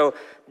rush. And so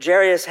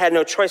Jairus had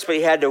no choice, but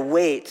he had to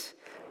wait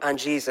on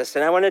Jesus.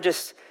 And I want to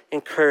just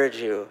encourage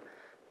you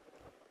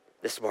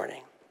this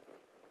morning.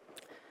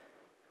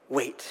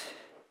 Wait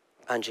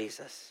on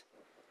Jesus.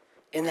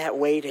 In that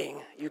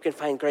waiting, you can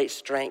find great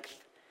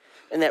strength.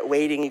 In that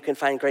waiting, you can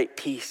find great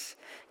peace.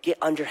 Get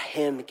under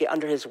him, get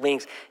under his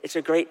wings. It's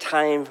a great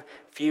time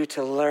for you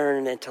to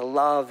learn and to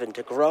love and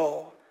to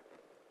grow.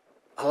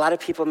 A lot of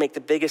people make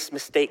the biggest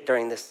mistake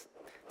during this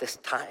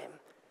time.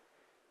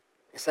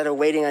 Instead of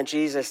waiting on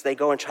Jesus, they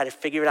go and try to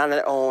figure it out on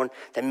their own.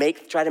 They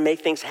try to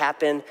make things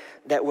happen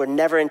that were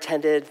never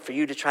intended for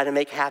you to try to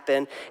make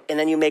happen. And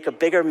then you make a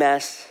bigger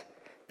mess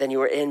than you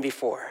were in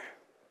before.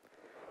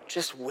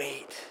 Just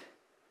wait.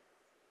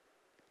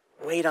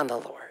 Wait on the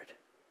Lord.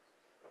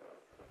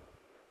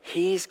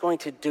 He's going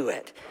to do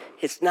it.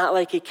 It's not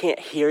like he can't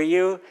hear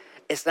you.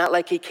 It's not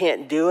like he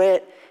can't do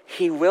it.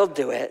 He will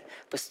do it,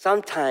 but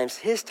sometimes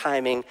his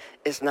timing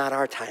is not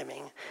our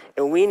timing.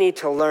 And we need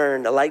to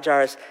learn, like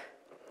Jairus,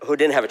 who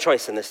didn't have a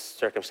choice in this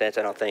circumstance,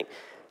 I don't think,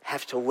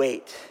 have to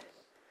wait.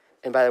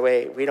 And by the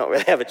way, we don't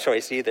really have a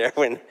choice either,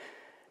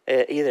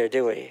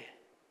 do we?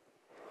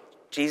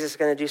 Jesus is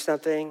going to do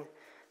something.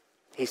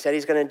 He said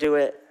he's going to do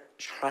it.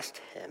 Trust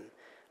him.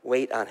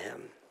 Wait on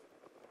him.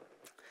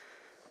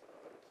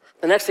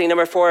 The next thing,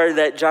 number 4,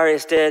 that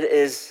Jairus did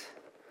is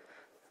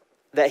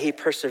that he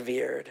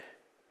persevered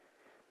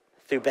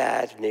through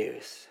bad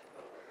news.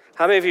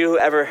 How many of you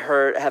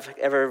have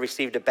ever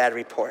received a bad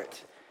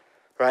report,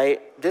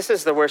 right? This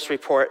is the worst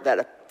report that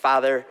a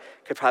father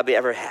could probably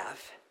ever have.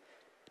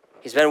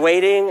 He's been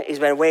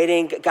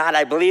waiting. God,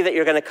 I believe that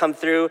you're going to come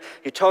through.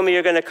 You told me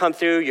you're going to come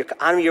through. You're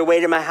on your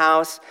way to my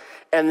house.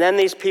 And then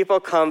these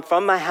people come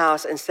from my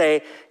house and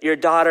say, your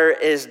daughter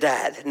is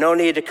dead. No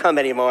need to come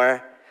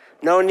anymore.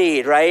 No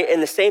need, right?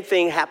 And the same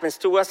thing happens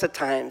to us at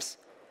times.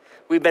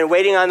 We've been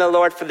waiting on the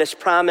Lord for this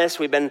promise.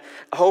 We've been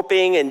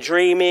hoping and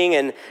dreaming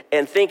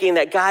and thinking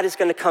that God is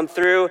going to come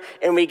through,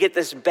 and we get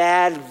this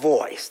bad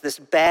voice, this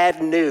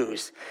bad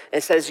news.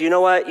 It says, you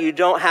know what? You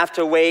don't have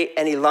to wait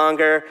any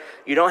longer.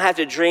 You don't have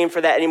to dream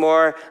for that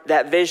anymore.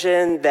 That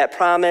vision, that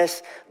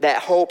promise, that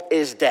hope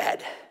is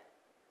dead.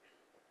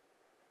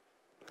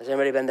 Has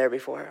anybody been there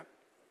before?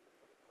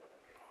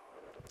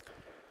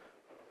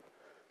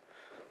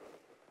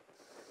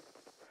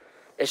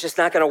 It's just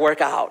not going to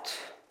work out.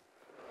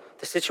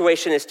 The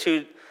situation is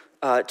too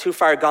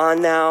far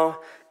gone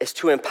now. It's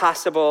too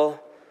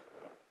impossible.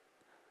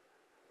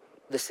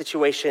 The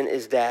situation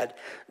is dead.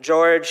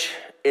 George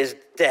is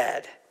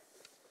dead.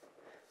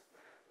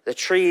 The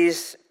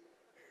trees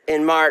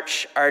in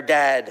March are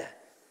dead.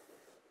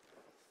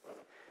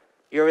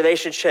 Your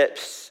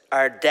relationships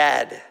are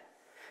dead.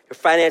 Your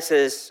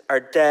finances are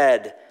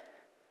dead.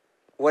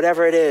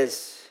 Whatever it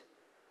is,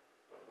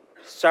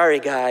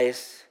 sorry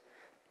guys,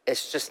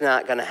 it's just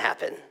not going to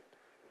happen.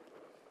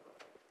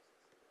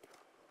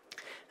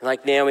 And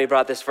like Naomi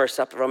brought this verse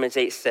up, Romans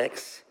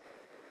 8:6.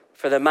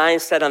 For the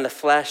mind set on the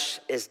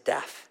flesh is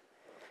death.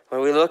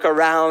 When we look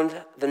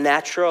around the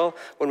natural,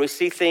 when we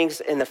see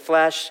things in the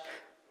flesh,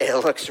 it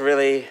looks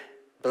really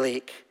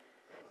bleak.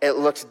 It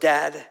looks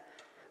dead.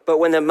 But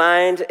when the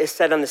mind is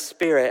set on the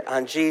Spirit,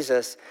 on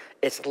Jesus,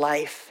 it's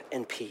life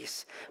and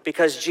peace.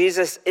 Because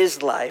Jesus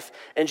is life,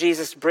 and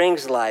Jesus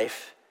brings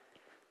life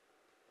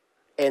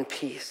and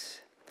peace.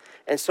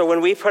 And so when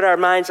we put our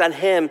minds on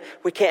him,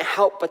 we can't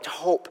help but to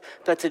hope,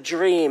 but to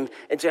dream,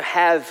 and to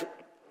have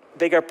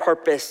bigger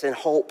purpose and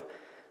hope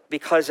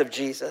because of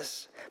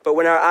Jesus. But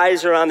when our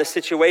eyes are on the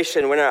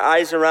situation, when our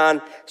eyes are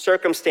on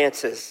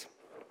circumstances,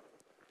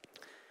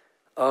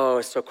 oh,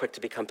 it's so quick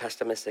to become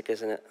pessimistic,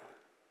 isn't it?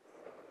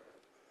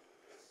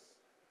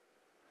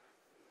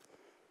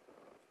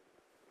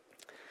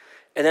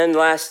 And then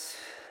last,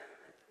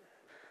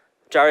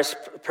 Jairus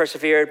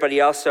persevered, but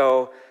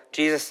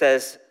Jesus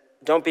says,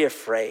 don't be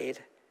afraid,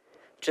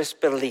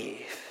 just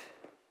believe.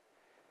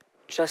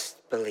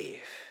 Just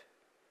believe.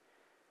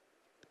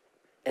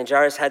 And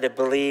Jairus had to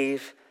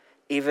believe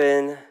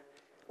even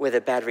with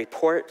a bad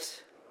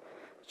report.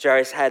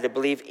 Jairus had to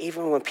believe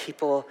even when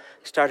people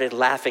started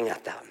laughing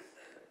at them.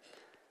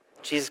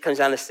 Jesus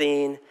comes on the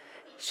scene.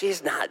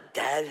 She's not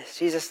dead,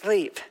 she's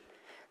asleep.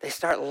 They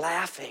start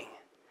laughing.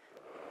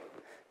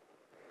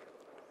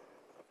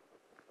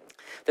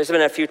 There's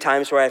been a few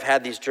times where I've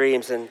had these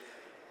dreams and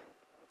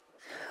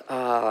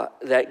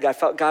that I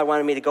felt God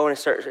wanted me to go in a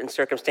certain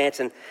circumstance.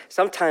 And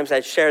sometimes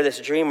I'd share this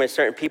dream with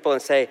certain people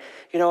and say,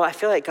 I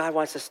feel like God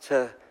wants us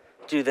to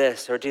do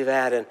this or do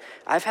that. And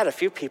I've had a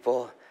few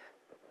people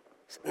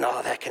say,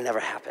 no, that can never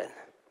happen.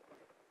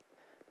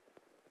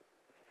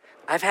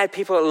 I've had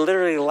people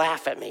literally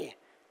laugh at me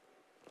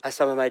at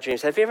some of my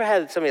dreams. Have you ever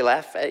had somebody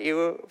laugh at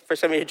you for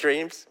some of your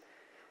dreams?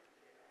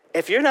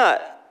 If people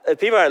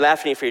aren't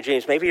laughing at you for your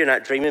dreams, maybe you're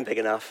not dreaming big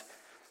enough.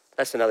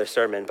 That's another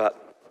sermon,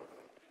 but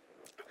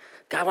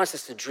God wants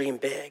us to dream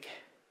big.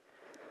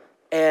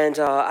 And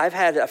I've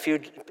had a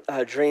few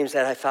dreams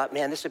that I thought,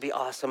 man, this would be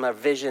awesome, a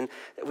vision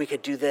that we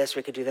could do this,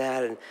 we could do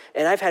that.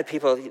 And I've had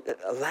people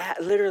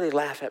literally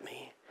laugh at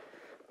me.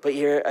 But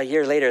a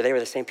year later, they were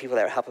the same people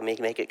that were helping me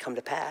make it come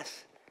to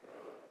pass.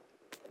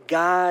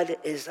 God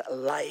is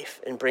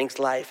life and brings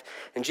life.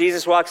 And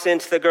Jesus walks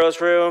into the girl's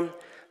room,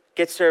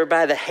 gets her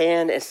by the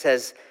hand and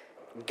says,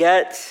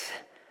 get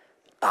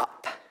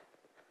up.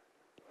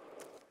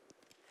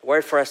 The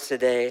word for us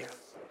today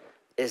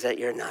is that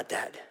you're not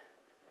dead.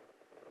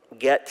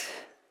 Get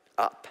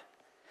up.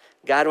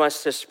 God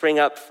wants to spring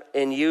up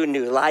in you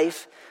new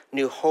life,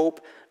 new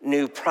hope,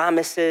 new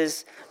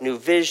promises, new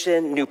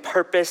vision, new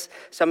purpose.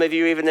 Some of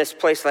you even in this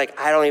place like,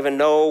 I don't even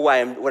know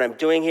what I'm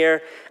doing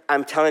here.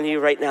 I'm telling you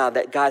right now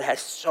that God has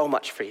so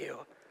much for you.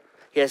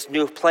 He has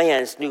new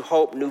plans, new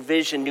hope, new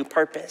vision, new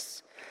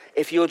purpose.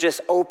 If you'll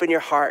just open your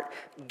heart,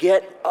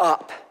 get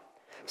up.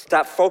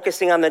 Stop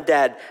focusing on the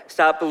dead.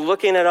 Stop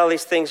looking at all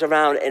these things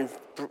around and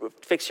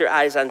fix your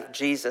eyes on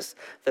Jesus,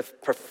 the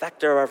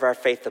perfecter of our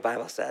faith, the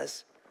Bible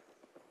says.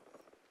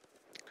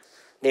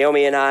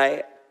 Naomi and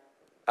I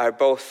are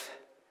both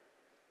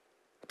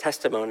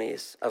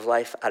testimonies of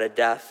life out of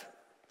death.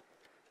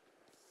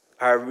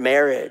 Our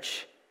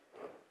marriage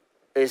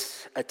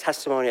is a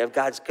testimony of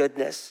God's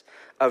goodness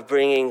of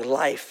bringing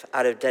life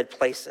out of dead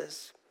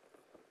places.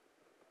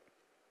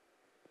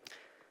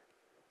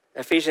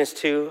 Ephesians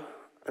 2,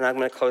 and I'm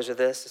going to close with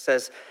this. It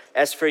says,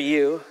 as for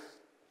you,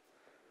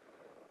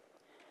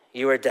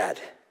 you are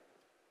dead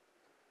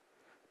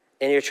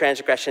in your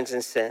transgressions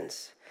and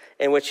sins,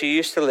 in which you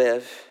used to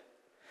live,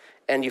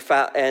 and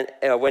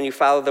when you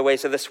followed the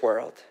ways of this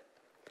world,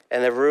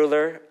 and the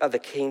ruler of the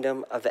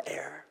kingdom of the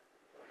air.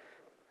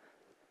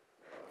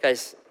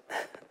 Guys,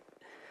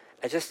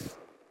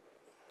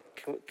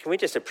 can we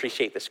just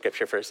appreciate the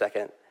scripture for a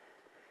second?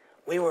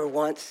 We were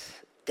once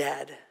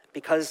dead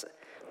because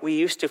we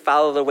used to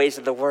follow the ways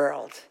of the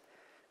world,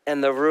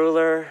 and the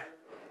ruler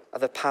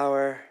of the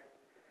power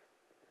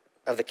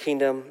of the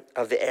kingdom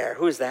of the air.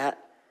 Who is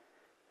that?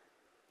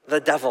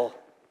 The devil.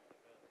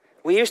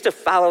 We used to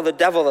follow the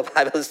devil, the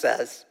Bible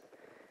says.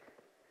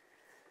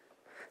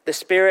 The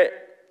spirit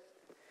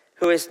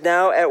who is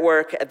now at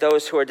work at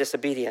those who are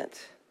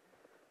disobedient.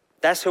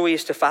 That's who we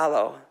used to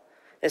follow.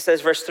 It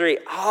says, verse 3,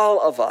 all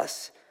of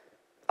us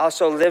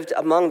also lived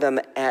among them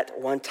at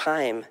one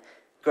time,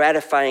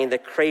 gratifying the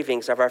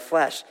cravings of our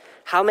flesh.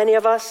 How many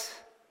of us?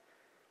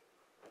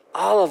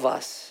 All of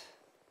us.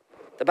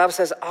 The Bible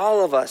says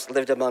all of us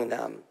lived among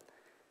them.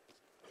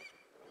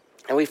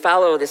 And we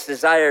followed its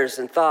desires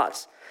and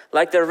thoughts.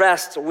 Like the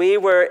rest, we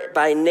were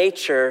by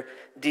nature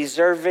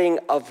deserving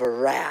of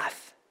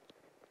wrath,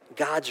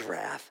 God's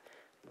wrath,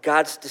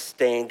 God's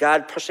disdain,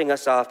 God pushing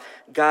us off,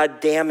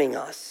 God damning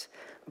us.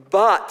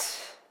 But,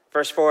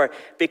 verse 4,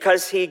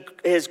 because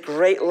his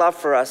great love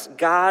for us,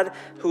 God,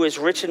 who is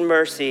rich in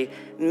mercy,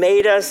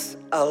 made us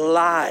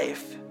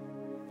alive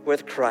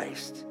with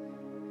Christ,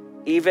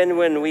 even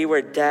when we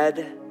were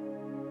dead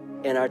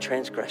in our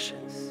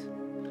transgressions.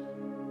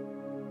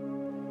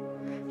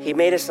 He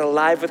made us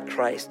alive with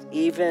Christ,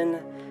 even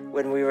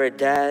when we were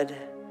dead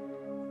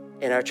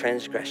in our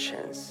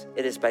transgressions.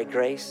 It is by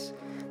grace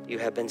you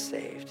have been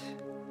saved.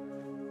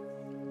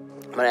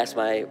 I'm going to ask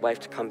my wife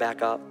to come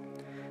back up.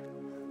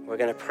 We're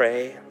going to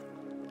pray.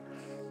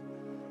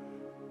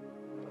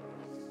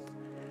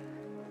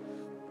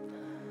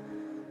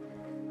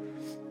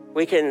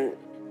 We can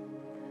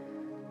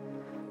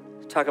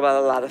talk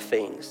about a lot of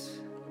things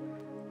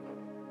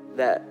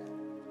that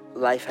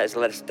life has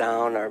let us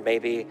down, or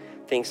maybe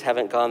things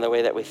haven't gone the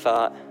way that we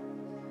thought.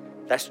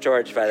 That's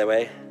George, by the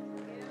way.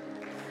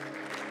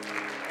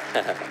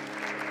 You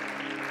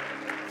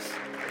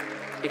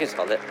can just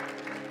hold it.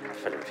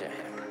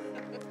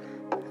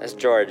 That's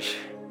George.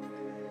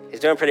 He's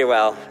doing pretty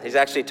well. He's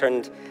actually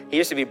he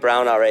used to be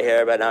brown out right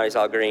here, but now he's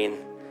all green.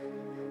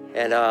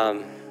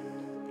 And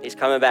he's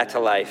coming back to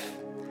life.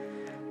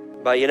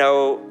 But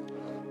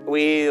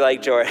we,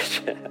 like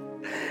George,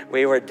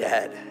 we were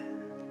dead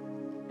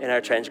in our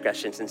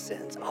transgressions and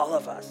sins, all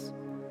of us.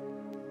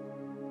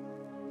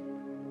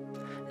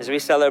 As we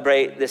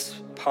celebrate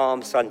this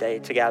Palm Sunday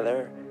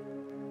together,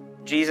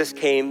 Jesus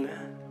came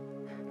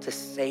to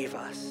save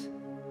us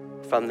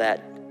from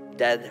that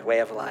dead way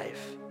of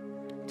life,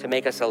 to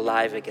make us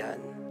alive again.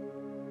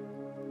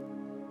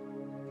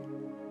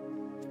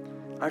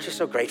 Aren't you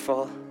so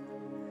grateful?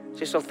 Aren't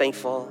you so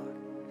thankful?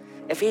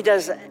 If he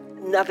does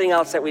nothing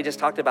else that we just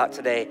talked about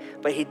today,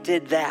 but he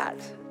did that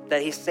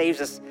he saves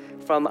us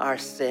from our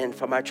sin,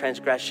 from our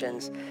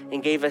transgressions,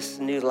 and gave us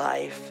new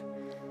life.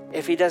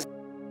 If he does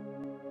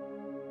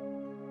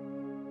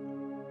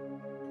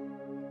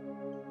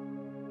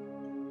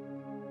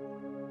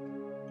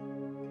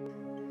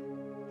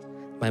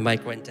my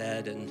mic went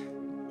dead and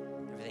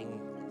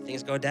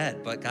things go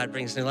dead, but God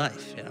brings new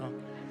life,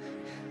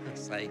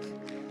 It's like,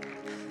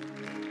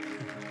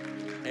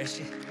 there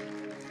she.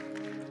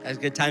 That was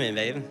good timing,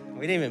 babe.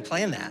 We didn't even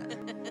plan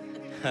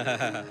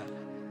that.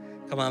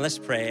 Come on, let's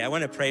pray. I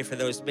want to pray for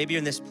those, maybe you're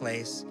in this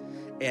place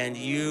and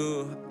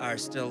you are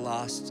still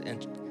lost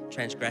in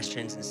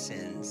transgressions and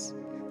sins.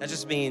 That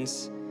just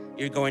means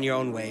you're going your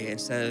own way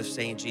instead of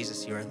saying,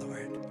 Jesus, you are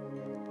Lord.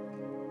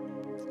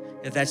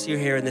 If that's you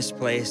here in this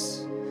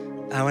place,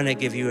 I want to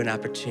give you an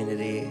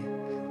opportunity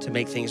to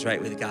make things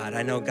right with God.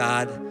 I know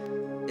God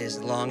is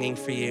longing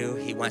for you.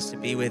 He wants to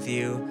be with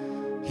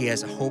you. He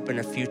has a hope and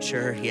a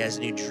future. He has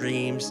new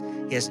dreams.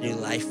 He has new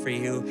life for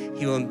you.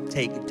 He will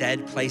take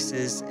dead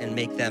places and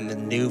make them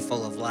new,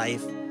 full of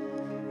life.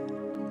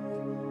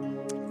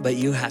 But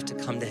you have to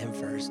come to him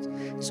first.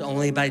 It's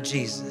only by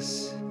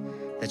Jesus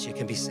that you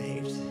can be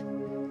saved,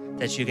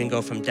 that you can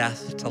go from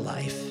death to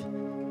life,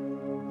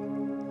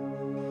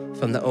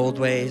 from the old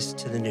ways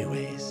to the new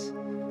ways.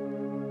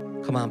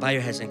 Come on, bow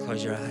your heads and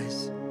close your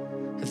eyes.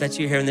 If that's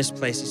you here in this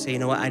place, you say, you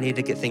know what, I need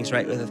to get things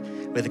right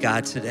with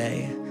God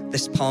today.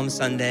 This Palm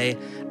Sunday,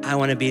 I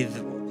want to be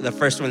the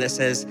first one that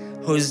says,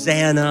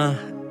 Hosanna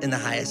in the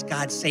highest.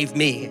 God, save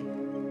me.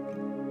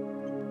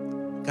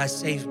 God,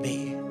 save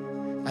me.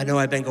 I know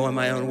I've been going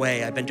my own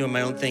way. I've been doing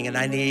my own thing, and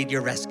I need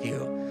your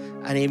rescue.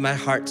 I need my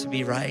heart to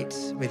be right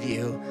with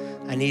you.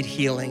 I need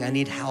healing. I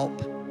need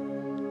help.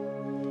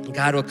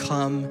 God will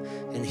come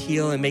and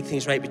heal and make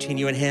things right between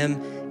you and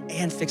him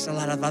and fix a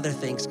lot of other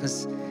things,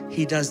 because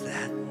he does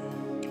that.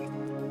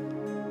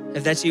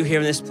 If that's you here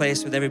in this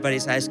place with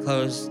everybody's eyes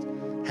closed,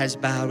 heads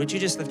bowed, would you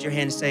just lift your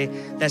hand and say,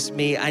 that's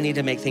me, I need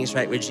to make things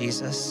right with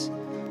Jesus?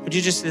 Would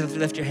you just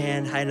lift your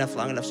hand high enough,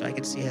 long enough so I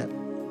can see it?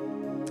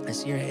 I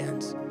see your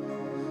hands.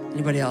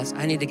 Anybody else?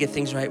 I need to get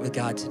things right with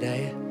God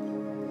today.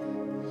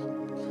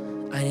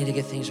 I need to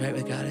get things right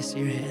with God. I see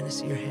your hand, I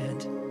see your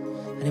hand.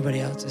 Anybody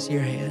else? I see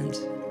your hand.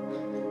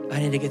 I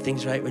need to get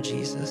things right with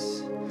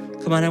Jesus.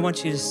 Come on, I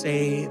want you to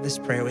say this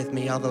prayer with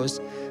me, all those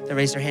that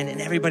raised their hand,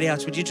 and everybody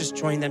else, would you just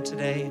join them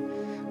today?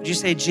 Would you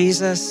say,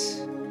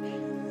 Jesus,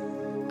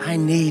 I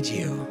need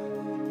you.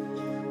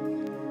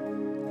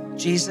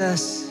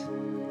 Jesus,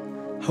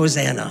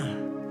 Hosanna,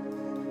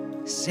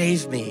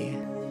 save me.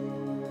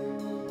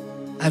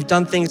 I've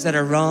done things that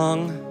are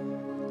wrong.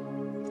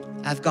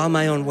 I've gone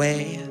my own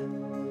way.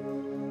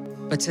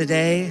 But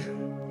today,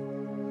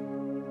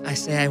 I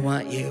say I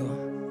want you,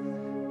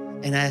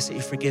 and I ask that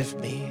you forgive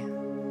me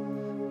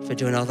for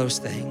doing all those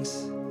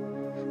things.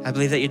 I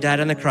believe that you died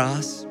on the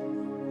cross,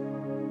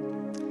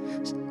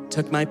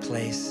 took my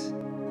place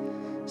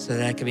so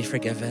that I could be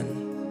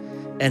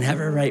forgiven and have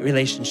a right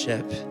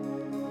relationship.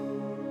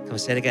 Come on,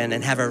 say it again,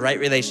 and have a right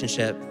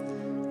relationship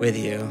with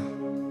you.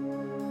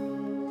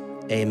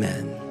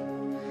 Amen.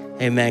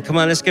 Amen. Come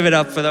on, let's give it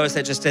up for those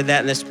that just did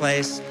that in this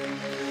place.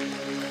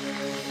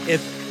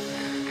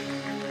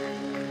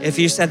 If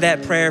you said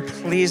that prayer,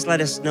 please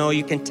let us know.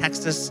 You can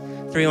text us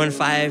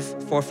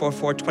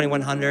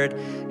 315-444-2100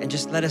 and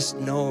just let us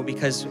know,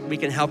 because we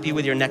can help you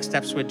with your next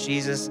steps with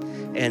Jesus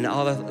and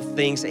all the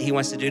things that he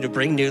wants to do to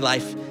bring new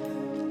life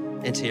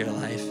into your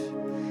life.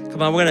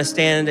 Come on, we're gonna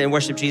stand and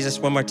worship Jesus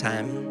one more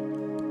time.